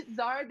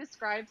Zara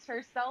describes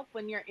herself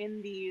when you're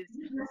in these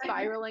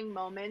spiraling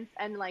moments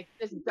and like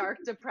this dark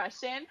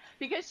depression,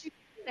 because she's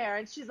there.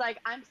 And she's like,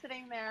 I'm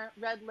sitting there,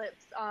 red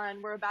lips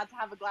on, we're about to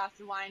have a glass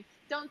of wine.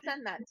 Don't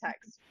send that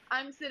text.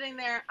 I'm sitting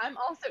there, I'm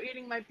also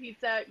eating my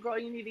pizza. Girl,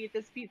 you need to eat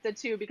this pizza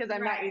too, because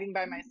I'm not eating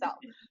by myself.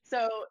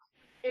 So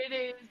it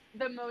is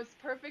the most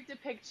perfect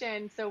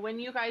depiction. So when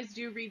you guys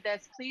do read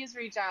this, please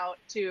reach out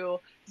to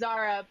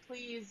Zara.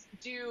 Please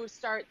do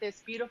start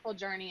this beautiful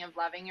journey of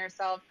loving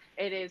yourself.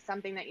 It is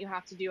something that you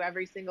have to do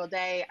every single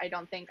day. I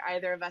don't think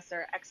either of us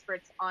are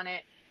experts on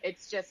it.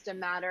 It's just a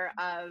matter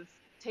of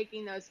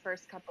taking those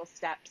first couple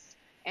steps.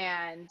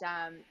 And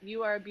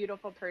you are a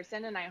beautiful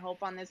person. And I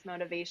hope on this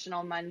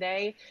Motivational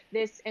Monday,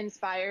 this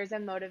inspires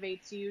and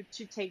motivates you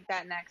to take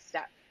that next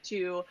step,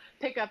 to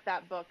pick up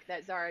that book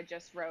that Zara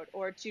just wrote,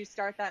 or to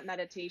start that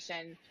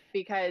meditation,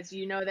 because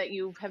you know that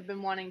you have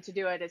been wanting to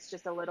do it. It's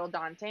just a little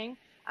daunting.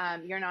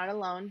 You're not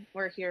alone.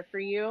 We're here for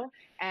you.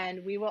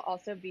 And we will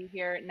also be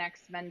here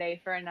next Monday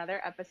for another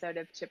episode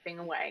of Chipping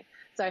Away.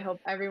 So I hope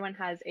everyone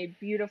has a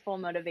beautiful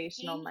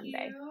Motivational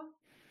Monday. Thank you.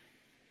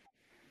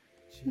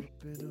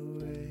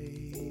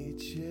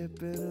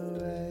 Chipping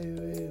away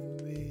with